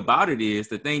the thing about it is,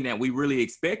 the thing that we really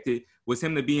expected was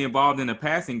him to be involved in the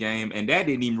passing game, and that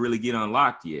didn't even really get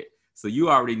unlocked yet. So you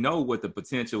already know what the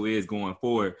potential is going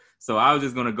forward. So I was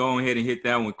just going to go ahead and hit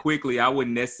that one quickly. I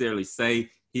wouldn't necessarily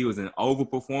say he was an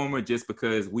overperformer just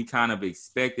because we kind of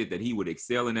expected that he would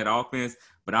excel in that offense.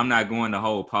 But I'm not going the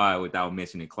whole pod without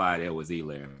mentioning Clyde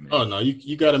Edwards-Helaire. Oh, no,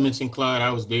 you got to mention Clyde. I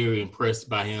was very impressed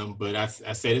by him. But I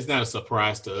said it's not a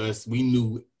surprise to us. We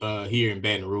knew here in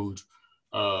Baton Rouge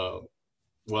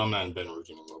well, I'm not in Baton Rouge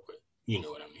anymore, but you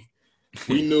know what I mean.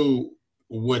 We knew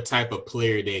what type of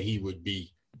player that he would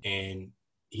be, and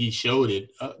he showed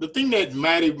it. The thing that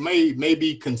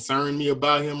maybe concerned me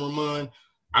about him, Ramon,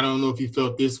 I don't know if you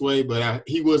felt this way, but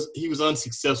he was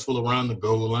unsuccessful around the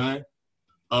goal line.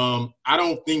 I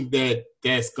don't think that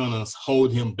that's going to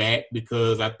hold him back,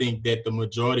 because I think that the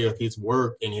majority of his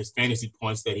work and his fantasy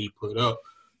points that he put up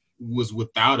was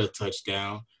without a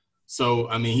touchdown. So,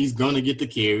 I mean, he's going to get the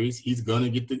carries. He's going to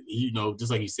get just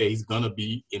like you said, he's going to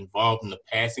be involved in the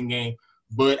passing game.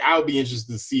 But I'll be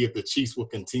interested to see if the Chiefs will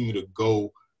continue to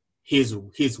go his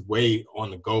way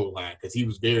on the goal line, because he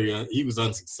was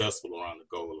unsuccessful around the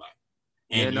goal line.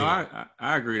 And, I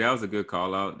agree. That was a good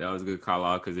call out.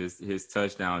 Because his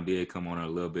touchdown did come on a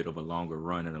little bit of a longer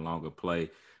run and a longer play.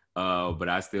 But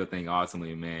I still think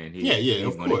ultimately, man, he's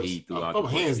going to eat throughout the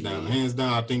hands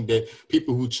down. I think that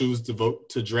people who choose to vote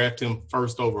to draft him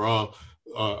first overall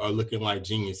are looking like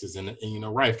geniuses, and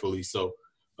rightfully so.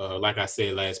 Like I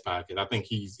said last podcast, I think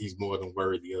he's more than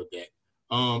worthy of that.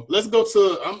 Let's go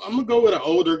to. I'm gonna go with an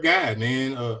older guy,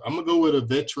 man. I'm gonna go with a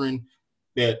veteran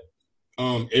that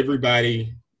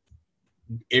everybody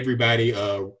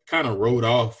kind of wrote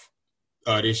off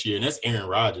this year, and that's Aaron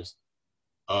Rodgers.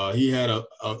 He had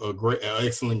a great,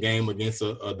 excellent game against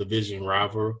a division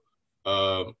rival.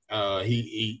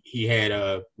 He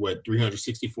had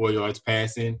 364 yards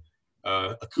passing,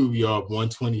 a QBR of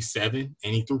 127,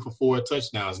 and he threw for 4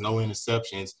 touchdowns, no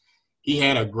interceptions. He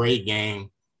had a great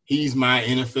game. He's my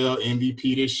NFL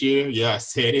MVP this year. Yeah, I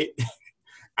said it.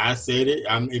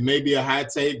 It may be a hot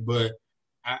take, but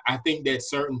I think that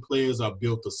certain players are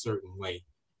built a certain way.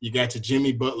 You got your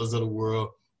Jimmy Butlers of the world.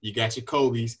 You got your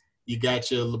Kobe's. You got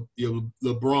your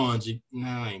LeBrons.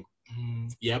 I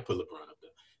put LeBron up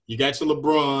there. You got your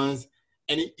LeBrons,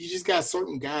 and you just got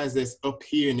certain guys that's up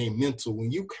here in their mental.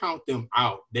 When you count them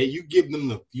out, you give them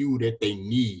the fuel that they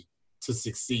need to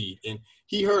succeed. And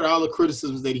he heard all the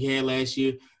criticisms that he had last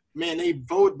year. Man, they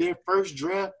voted their first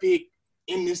draft pick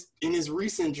in this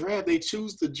recent draft. They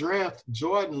choose to draft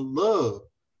Jordan Love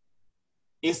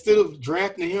instead of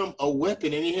drafting him a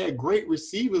weapon, and he had great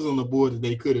receivers on the board that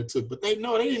they could have took. But they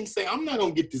didn't say, I'm not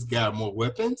going to get this guy more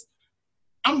weapons.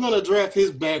 I'm going to draft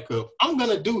his backup. I'm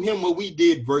going to do him what we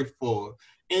did Brett Favre.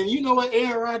 And you know what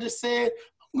Aaron Rodgers said?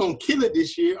 I'm going to kill it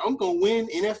this year. I'm going to win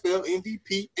NFL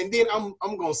MVP, and then I'm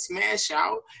going to smash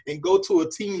out and go to a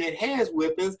team that has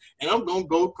weapons, and I'm going to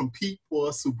go compete for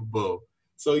a Super Bowl.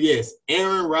 So, yes,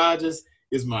 Aaron Rodgers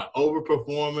is my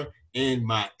overperformer and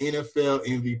my NFL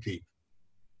MVP.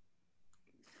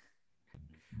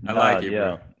 I like it,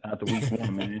 yeah. bro. After week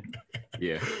 1, man.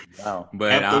 Yeah. Wow.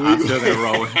 But I'm still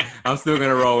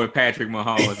gonna roll with Patrick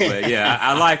Mahomes. But yeah,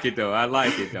 I like it though.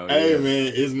 Hey,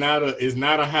 man, it's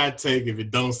not a hot take if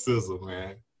it don't sizzle,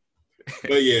 man.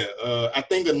 But yeah, I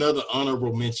think another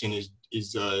honorable mention is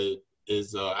I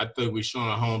think we're showing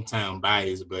a hometown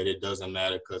bias, but it doesn't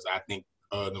matter because I think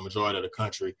the majority of the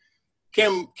country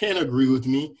can agree with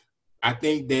me. I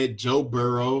think that Joe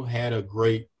Burrow had a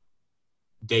great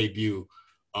debut.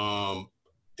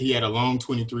 He had a long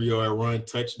 23-yard run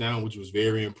touchdown, which was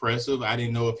very impressive. I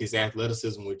didn't know if his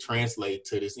athleticism would translate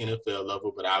to this NFL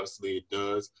level, but obviously it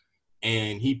does.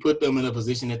 And he put them in a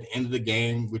position at the end of the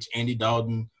game, which Andy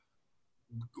Dalton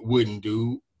wouldn't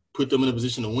do, put them in a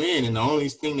position to win. And the only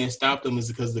thing that stopped them is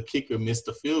because the kicker missed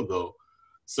the field goal.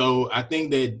 So I think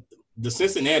that the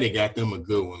Cincinnati got them a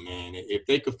good one, man. If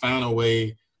they could find a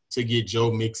way to get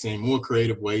Joe Mixon, more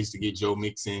creative ways to get Joe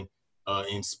Mixon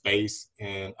in space.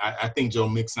 And I think Joe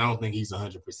Mixon, I don't think he's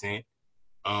 100%.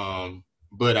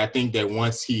 But I think that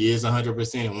once he is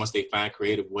 100% and once they find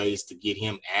creative ways to get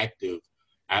him active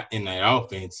in that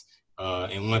offense,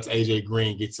 and once A.J.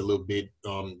 Green gets a little bit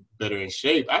better in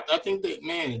shape, I think that,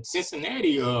 man,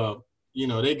 Cincinnati,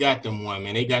 they got them one,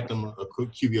 man. They got them a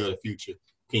QB of the future.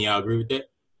 Can y'all agree with that?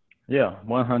 Yeah,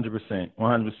 100%.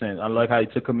 100%. I like how he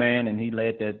took command and he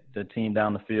led the team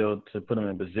down the field to put them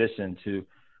in position to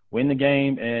win the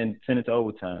game and send it to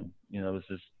overtime. It was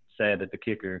just sad that the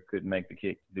kicker couldn't make the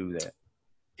kick to do that.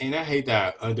 And I hate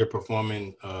that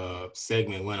underperforming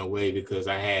segment went away because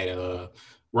I had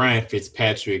Ryan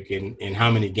Fitzpatrick and how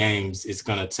many games it's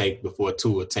going to take before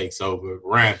Tua takes over.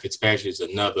 Ryan Fitzpatrick is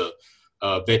another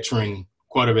veteran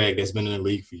quarterback that's been in the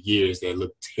league for years that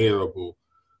looked terrible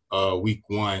week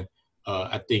 1.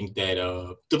 I think that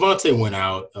Devontae went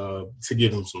out to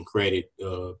give him some credit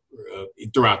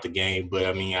throughout the game. But,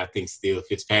 I think still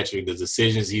Fitzpatrick, the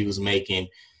decisions he was making,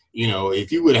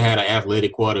 if you would have had an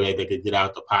athletic quarterback that could get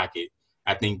out the pocket,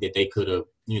 I think that they could have,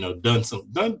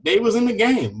 they was in the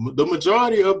game. The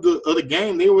majority of the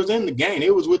game, they was in the game.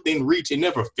 It was within reach. It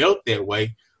never felt that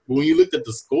way. But when you looked at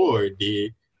the score, it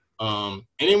did. And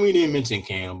then we didn't mention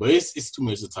Cam, but it's too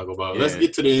much to talk about. Yeah. Let's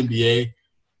get to the NBA.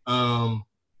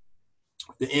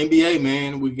 The NBA,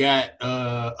 man, we got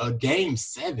a game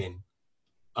 7.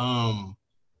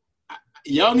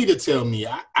 Y'all need to tell me.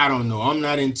 I don't know. I'm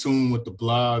not in tune with the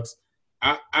blogs.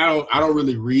 I don't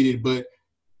really read it, but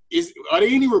are there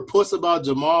any reports about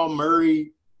Jamal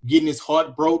Murray getting his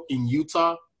heart broke in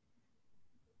Utah?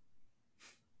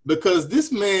 Because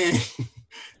this man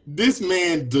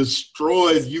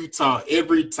destroys Utah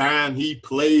every time he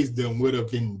plays them with a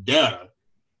vendetta.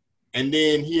 And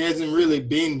then he hasn't really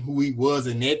been who he was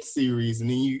in that series. And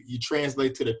then you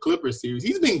translate to the Clippers series.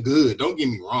 He's been good. Don't get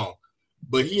me wrong.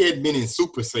 but he hadn't been in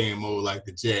Super Saiyan mode like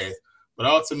the Jazz. But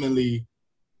ultimately,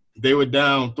 they were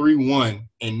down 3-1,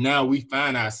 and now we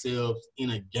find ourselves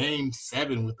in a Game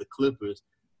 7 with the Clippers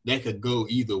that could go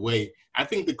either way. I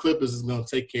think the Clippers is going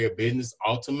to take care of business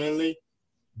ultimately.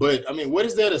 But, I mean, what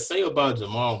is there to say about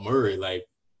Jamal Murray? Like,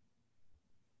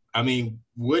 I mean,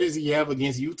 what does he have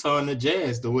against Utah and the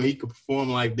Jazz, the way he could perform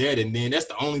like that? And then that's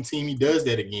the only team he does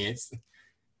that against.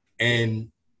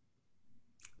 And,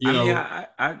 you know.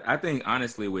 I think,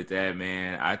 honestly, with that,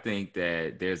 man, I think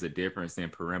that there's a difference in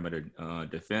perimeter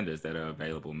defenders that are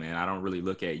available, man. I don't really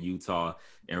look at Utah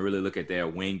and really look at their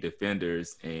wing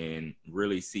defenders and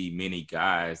really see many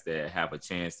guys that have a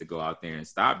chance to go out there and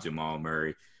stop Jamal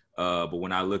Murray. But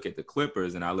when I look at the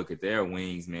Clippers and I look at their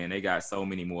wings, man, they got so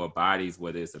many more bodies,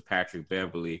 whether it's a Patrick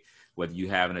Beverly, whether you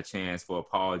having a chance for a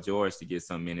Paul George to get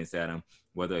some minutes at him,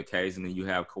 whether occasionally you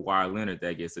have Kawhi Leonard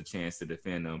that gets a chance to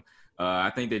defend them.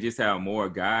 I think they just have more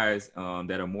guys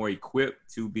that are more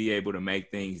equipped to be able to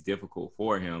make things difficult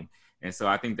for him. And so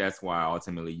I think that's why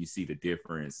ultimately you see the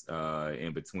difference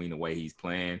in between the way he's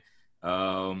playing.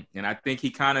 And I think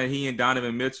he and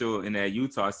Donovan Mitchell in that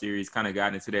Utah series kind of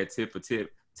got into that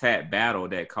tit-for-tat battle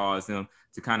that caused him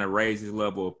to kind of raise his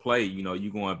level of play. You know,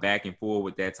 you going back and forth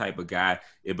with that type of guy,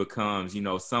 it becomes, you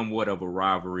know, somewhat of a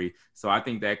rivalry. So I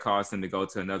think that caused him to go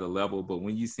to another level. But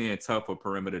when you're seeing tougher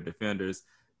perimeter defenders,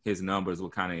 his numbers were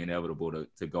kind of inevitable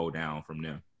to go down from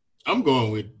there. I'm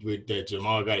going with that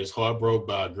Jamal got his heart broke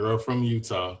by a girl from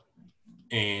Utah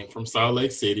and from Salt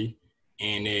Lake City,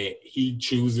 and that he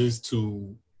chooses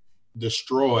to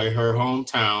destroy her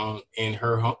hometown and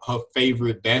her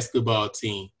favorite basketball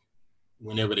team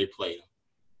whenever they play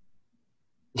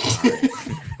them.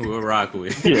 We'll rock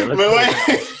with. Yeah,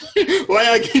 why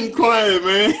y'all getting quiet,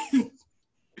 man?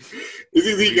 It's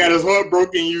either he got his heart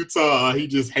broken in Utah or he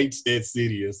just hates that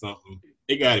city or something.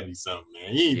 It got to be something,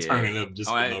 man. He ain't turning up just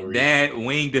for no reason. That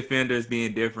wing defenders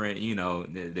being different, you know,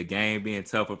 the game being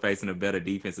tougher, facing a better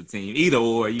defensive team. Either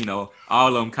or, you know, all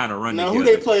of them kind of run together. Now, who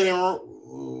they playing in?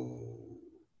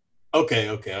 Okay.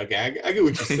 I get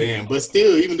what you're saying. But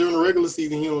still, even during the regular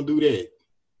season, he don't do that.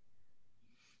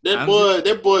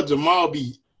 That boy Jamal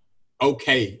be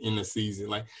okay in the season.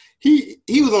 Like, he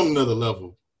was on another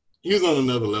level. He was on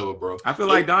another level, bro. I feel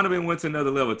like Donovan went to another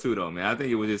level too, though, man. I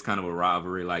think it was just kind of a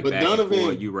rivalry, like back and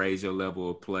forth. You raise your level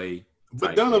of play.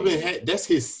 But Donovan that's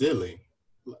his ceiling.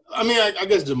 I mean, I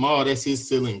guess Jamal, that's his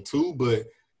ceiling too. But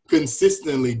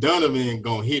consistently, Donovan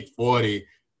gonna hit 40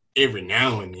 every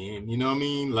now and then. You know what I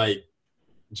mean? Like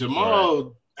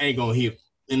Jamal ain't gonna hit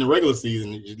in the regular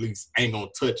season. At least ain't gonna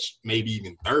touch maybe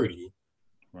even 30.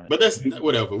 Right. But that's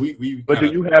whatever. But do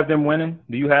you have them winning?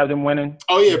 Do you have them winning?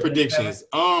 Oh yeah, predictions.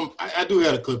 I do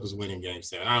have the Clippers winning Game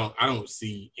 7. I don't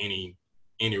see any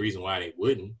reason why they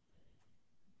wouldn't.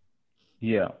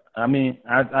 Yeah, I mean,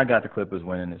 I got the Clippers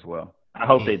winning as well. I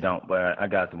hope they don't, but I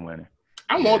got them winning.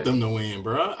 I want them to win,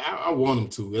 bro. I want them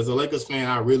to. As a Lakers fan,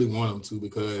 I really want them to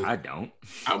because I don't.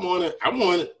 I want it. I don't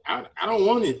want it. I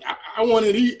want it.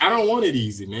 I don't want it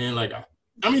easy, man. Like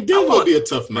I mean, Denver will be a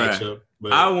tough matchup.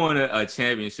 But I want a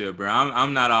championship, bro.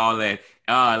 I'm not all that.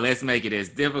 Let's make it as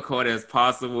difficult as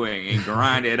possible and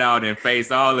grind it out and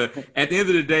face all the. At the end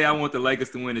of the day, I want the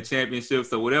Lakers to win the championship.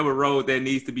 So whatever road that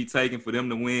needs to be taken for them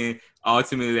to win,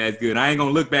 ultimately that's good. I ain't gonna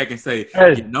look back and say,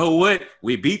 you know what?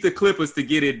 We beat the Clippers to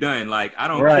get it done. Like I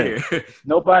don't care.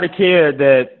 Nobody cared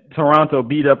that Toronto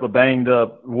beat up a banged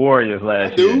up Warriors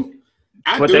last year.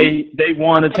 But they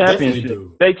won a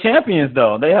championship. They champions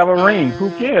though. They have a ring. Who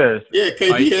cares? Yeah,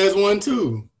 KD has one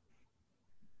too.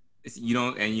 You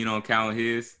don't count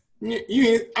his. I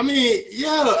mean, at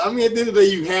the end of the day,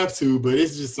 you have to, but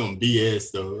it's just some BS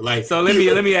though. Like, so let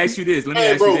me ask you this.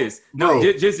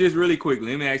 Just really quickly.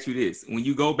 Let me ask you this: when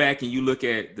you go back and you look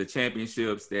at the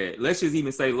championships that, let's just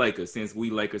even say Lakers, since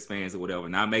we Lakers fans or whatever,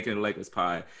 not making the Lakers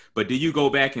pod, but do you go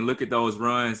back and look at those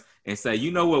runs and say, you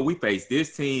know what, we faced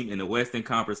this team in the Western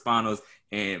Conference Finals,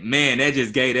 and man, that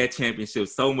just gave that championship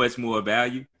so much more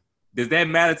value? Does that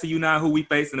matter to you now? Who we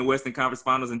faced in the Western Conference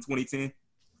Finals in 2010?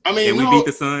 I mean, we beat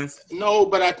the Suns. No,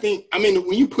 but I think,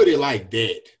 when you put it like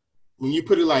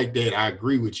that, I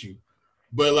agree with you.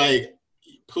 But like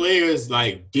players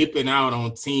like dipping out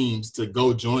on teams to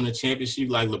go join the championship,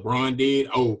 like LeBron did.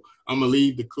 Oh, I'm gonna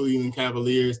leave the Cleveland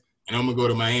Cavaliers and I'm gonna go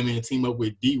to Miami and team up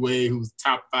with D-Wade, who's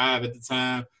top 5 at the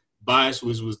time. Bosh,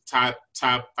 which was top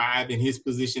 5 in his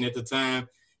position at the time,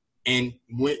 and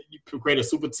when you create a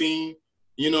super team,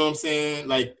 you know what I'm saying?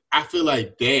 Like I feel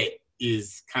like that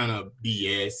is kind of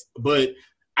BS, but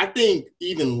I think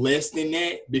even less than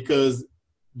that because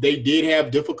they did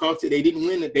have difficulty. They didn't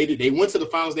win it. They went to the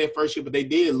finals that first year, but they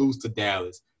did lose to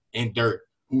Dallas and Dirk,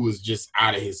 who was just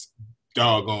out of his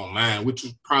doggone mind, which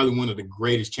was probably one of the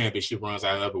greatest championship runs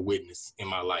I've ever witnessed in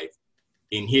my life.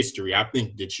 In history, I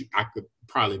think that I could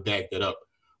probably back that up.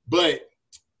 But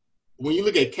when you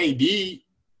look at KD,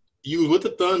 you was with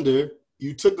the Thunder,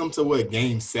 you took them to what,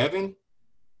 game 7?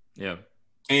 Yeah.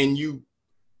 And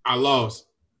I lost.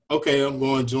 Okay, I'm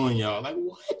going to join y'all. Like,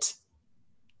 what?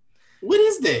 What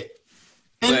is that?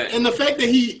 And the fact that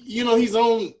he's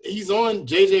on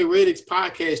JJ Redick's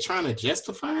podcast trying to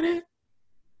justify that.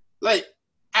 Like,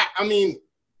 I mean,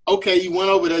 okay, you went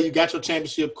over there, you got your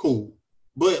championship, cool.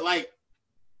 But like,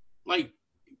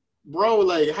 bro,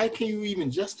 like, how can you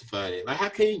even justify that? Like, how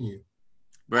can you?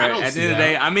 Bro, at the end of the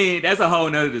day, I mean, that's a whole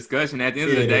nother discussion. At the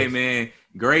end of the day, man,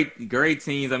 great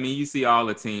teams. I mean, you see all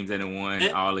the teams that have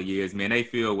won all the years, man. They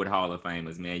filled with Hall of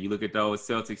Famers, man. You look at those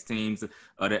Celtics teams of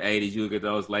the 80s. You look at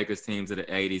those Lakers teams of the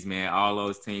 80s, man. All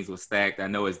those teams were stacked. I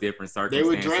know it's different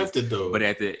circumstances. They were drafted, though. But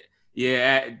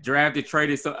drafted,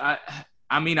 traded. So,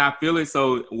 I mean, I feel it.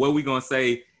 So what we going to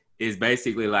say is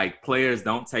basically like, players,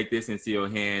 don't take this into your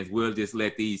hands. We'll just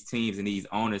let these teams and these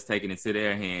owners take it into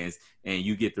their hands, and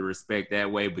you get the respect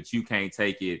that way, but you can't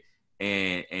take it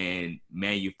and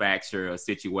manufacture a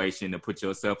situation to put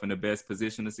yourself in the best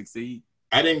position to succeed.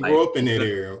 I didn't grow up in that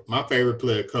era. My favorite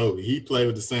player, Kobe, he played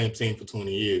with the same team for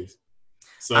 20 years.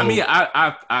 So I mean,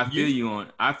 I feel you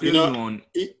on.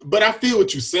 But I feel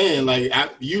what you're saying. Like,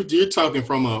 you're talking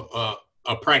from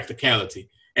a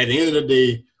practicality. At the end of the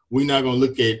day, we're not gonna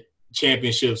look at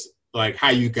championships like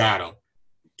how you got them.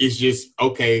 It's just,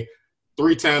 okay,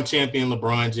 3-time champion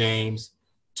LeBron James,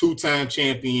 2-time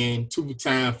champion,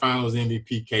 2-time Finals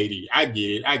MVP KD. I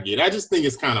get it. I just think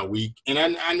it's kind of weak, and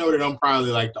I know that I'm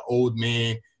probably like the old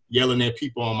man yelling at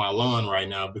people on my lawn right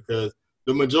now, because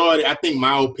the majority, I think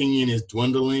my opinion is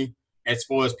dwindling as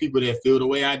far as people that feel the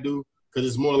way I do, because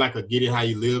it's more like a get it how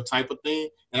you live type of thing.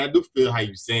 And I do feel how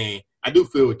you're saying. I do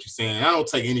feel what you're saying. I don't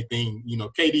take anything.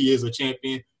 KD is a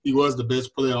champion. He was the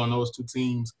best player on those two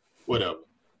teams, whatever.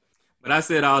 But I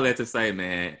said all that to say,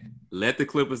 man, let the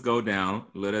Clippers go down.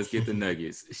 Let us get the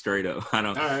Nuggets straight up. I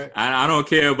don't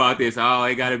care about this. Oh,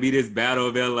 it got to be this battle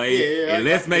of LA. Yeah, and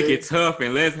let's make it tough,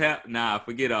 and let's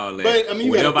forget all that. But I mean,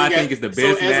 whatever I think is the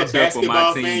best matchup for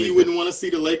my team. Fan, you wouldn't want to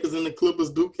see the Lakers and the Clippers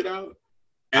duke it out.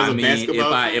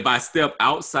 If I step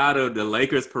outside of the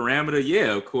Lakers parameter,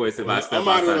 yeah, of course. I'm out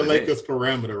of the Lakers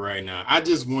parameter right now. I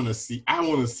just want to see. I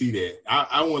want to see that.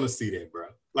 I want to see that, bro.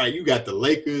 Like, you got the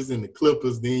Lakers and the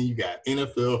Clippers, then you got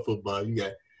NFL football.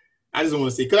 I just want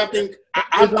to see, because I think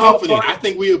I'm confident. I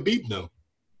think we'll beat them.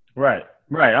 Right.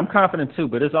 I'm confident too,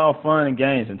 but it's all fun and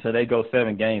games until they go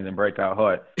 7 games and break our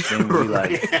heart. Then we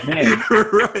like, man,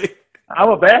 right. I'm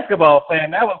a basketball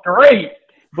fan. That was great.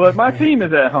 But my team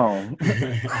is at home.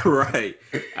 Right.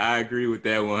 I agree with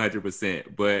that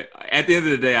 100%. But at the end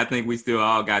of the day, I think we still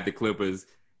all got the Clippers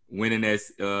winning that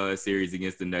series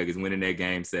against the Nuggets, winning that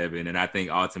game 7. And I think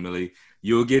ultimately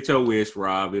you'll get your wish,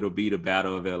 Rob. It'll be the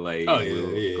Battle of LA. Oh,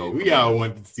 yeah. We all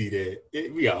want to see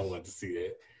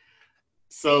that.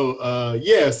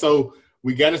 So, so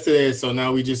we got into that. So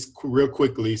now we just real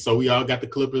quickly. So we all got the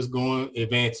Clippers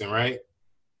advancing, right?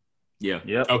 Yeah.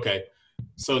 Yep. Okay.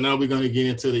 So now we're going to get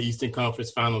into the Eastern Conference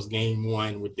Finals game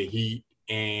 1 with the Heat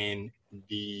and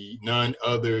the none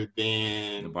other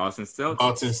than the Boston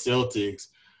Celtics.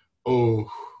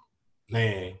 Oh,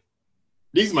 man.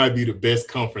 These might be the best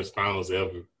conference finals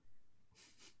ever.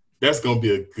 That's going to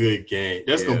be a good game.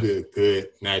 That's going to be a good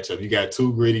matchup. You got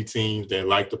 2 gritty teams that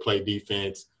like to play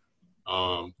defense.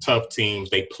 Tough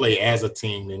teams. They play as a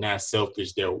team. They're not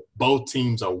selfish. Both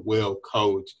teams are well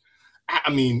coached. I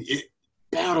mean,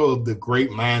 battle of the great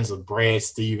minds of Brad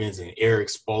Stevens and Eric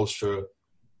Spoelstra.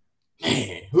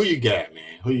 Man, who you got,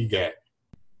 man? Who you got?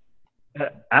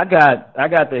 I got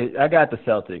the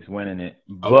Celtics winning it.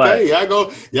 But okay,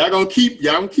 y'all gonna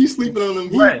keep sleeping on them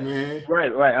Heat, right, man.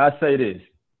 Right. I'll say this.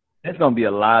 It's gonna be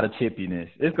a lot of chippiness.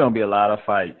 It's gonna be a lot of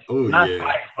fights. Not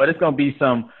fights, but it's gonna be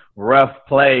some rough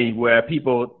play where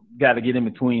people got to get in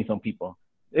between some people.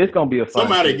 It's gonna be a fun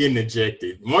somebody game. getting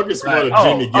ejected. Marcus Smart or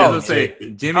Jimmy getting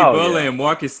ejected. Jimmy Butler and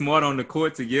Marcus Smart on the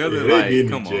court together. Yeah, like,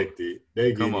 come ejected.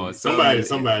 On.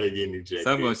 Somebody getting ejected.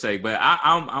 Something gonna shake. But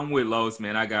I'm with Los,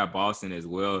 man. I got Boston as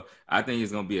well. I think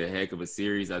it's gonna be a heck of a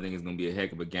series. I think it's gonna be a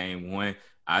heck of a game 1.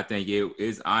 I think it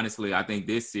is honestly. I think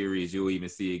this series you'll even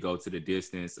see it go to the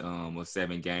distance of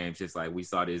 7 games, just like we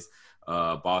saw this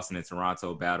Boston and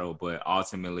Toronto battle. But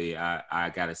ultimately,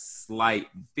 I got a slight,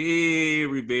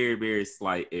 very, very, very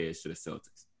slight edge to the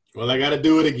Celtics. Well, I got to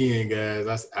do it again,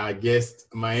 guys. I guessed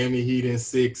Miami Heat in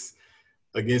 6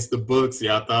 against the Bucks.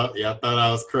 Y'all thought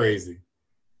I was crazy.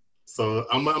 So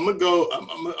I'm gonna go.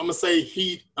 I'm gonna say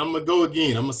Heat. I'm gonna go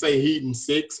again. I'm gonna say Heat in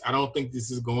 6. I don't think this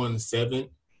is going to 7.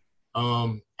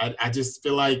 I just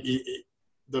feel like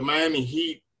the Miami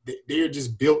Heat, they're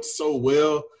just built so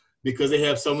well because they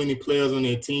have so many players on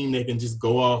their team that can just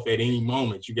go off at any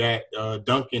moment. You got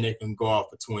Duncan that can go off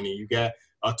for 20. You got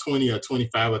a 20 or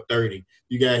 25 or 30.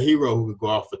 You got Hero who could go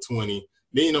off for 20.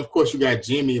 Then, of course, you got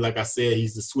Jimmy. Like I said,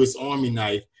 he's the Swiss Army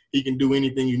knife. He can do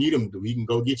anything you need him to do. He can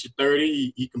go get you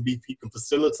 30. He can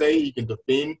facilitate. He can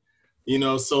defend.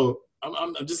 So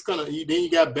I'm just gonna. Then you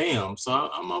got Bam. So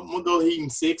I'm gonna go Heat in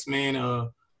 6, man.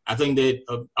 I think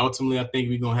that ultimately, I think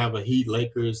we're gonna have a Heat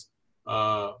Lakers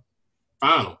final.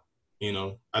 I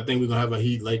think we're gonna have a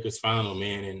Heat Lakers final,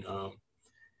 man. And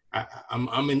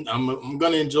I'm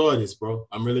gonna enjoy this, bro.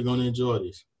 I'm really gonna enjoy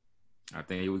this. I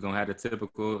think we're gonna have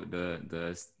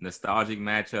the nostalgic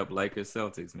matchup, Lakers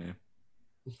Celtics, man.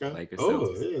 Okay. Lakers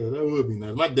Celtics. Yeah, that would be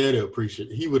nice. My dad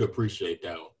would appreciate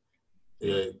that one.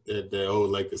 Yeah, the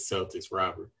old Lakers Celtics,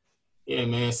 Robert. Yeah,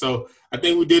 man. So I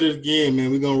think we did it again,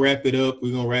 man. We're gonna wrap it up.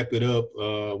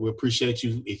 We appreciate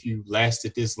you if you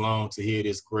lasted this long to hear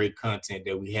this great content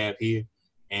that we have here.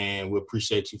 And we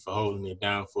appreciate you for holding it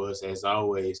down for us as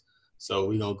always. So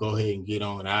we're going to go ahead and get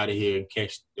on out of here and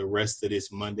catch the rest of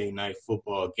this Monday Night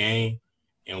Football game.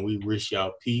 And we wish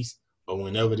y'all peace. But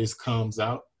whenever this comes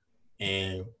out,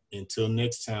 and until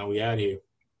next time, we out here.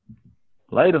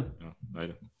 Later.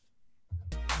 Later.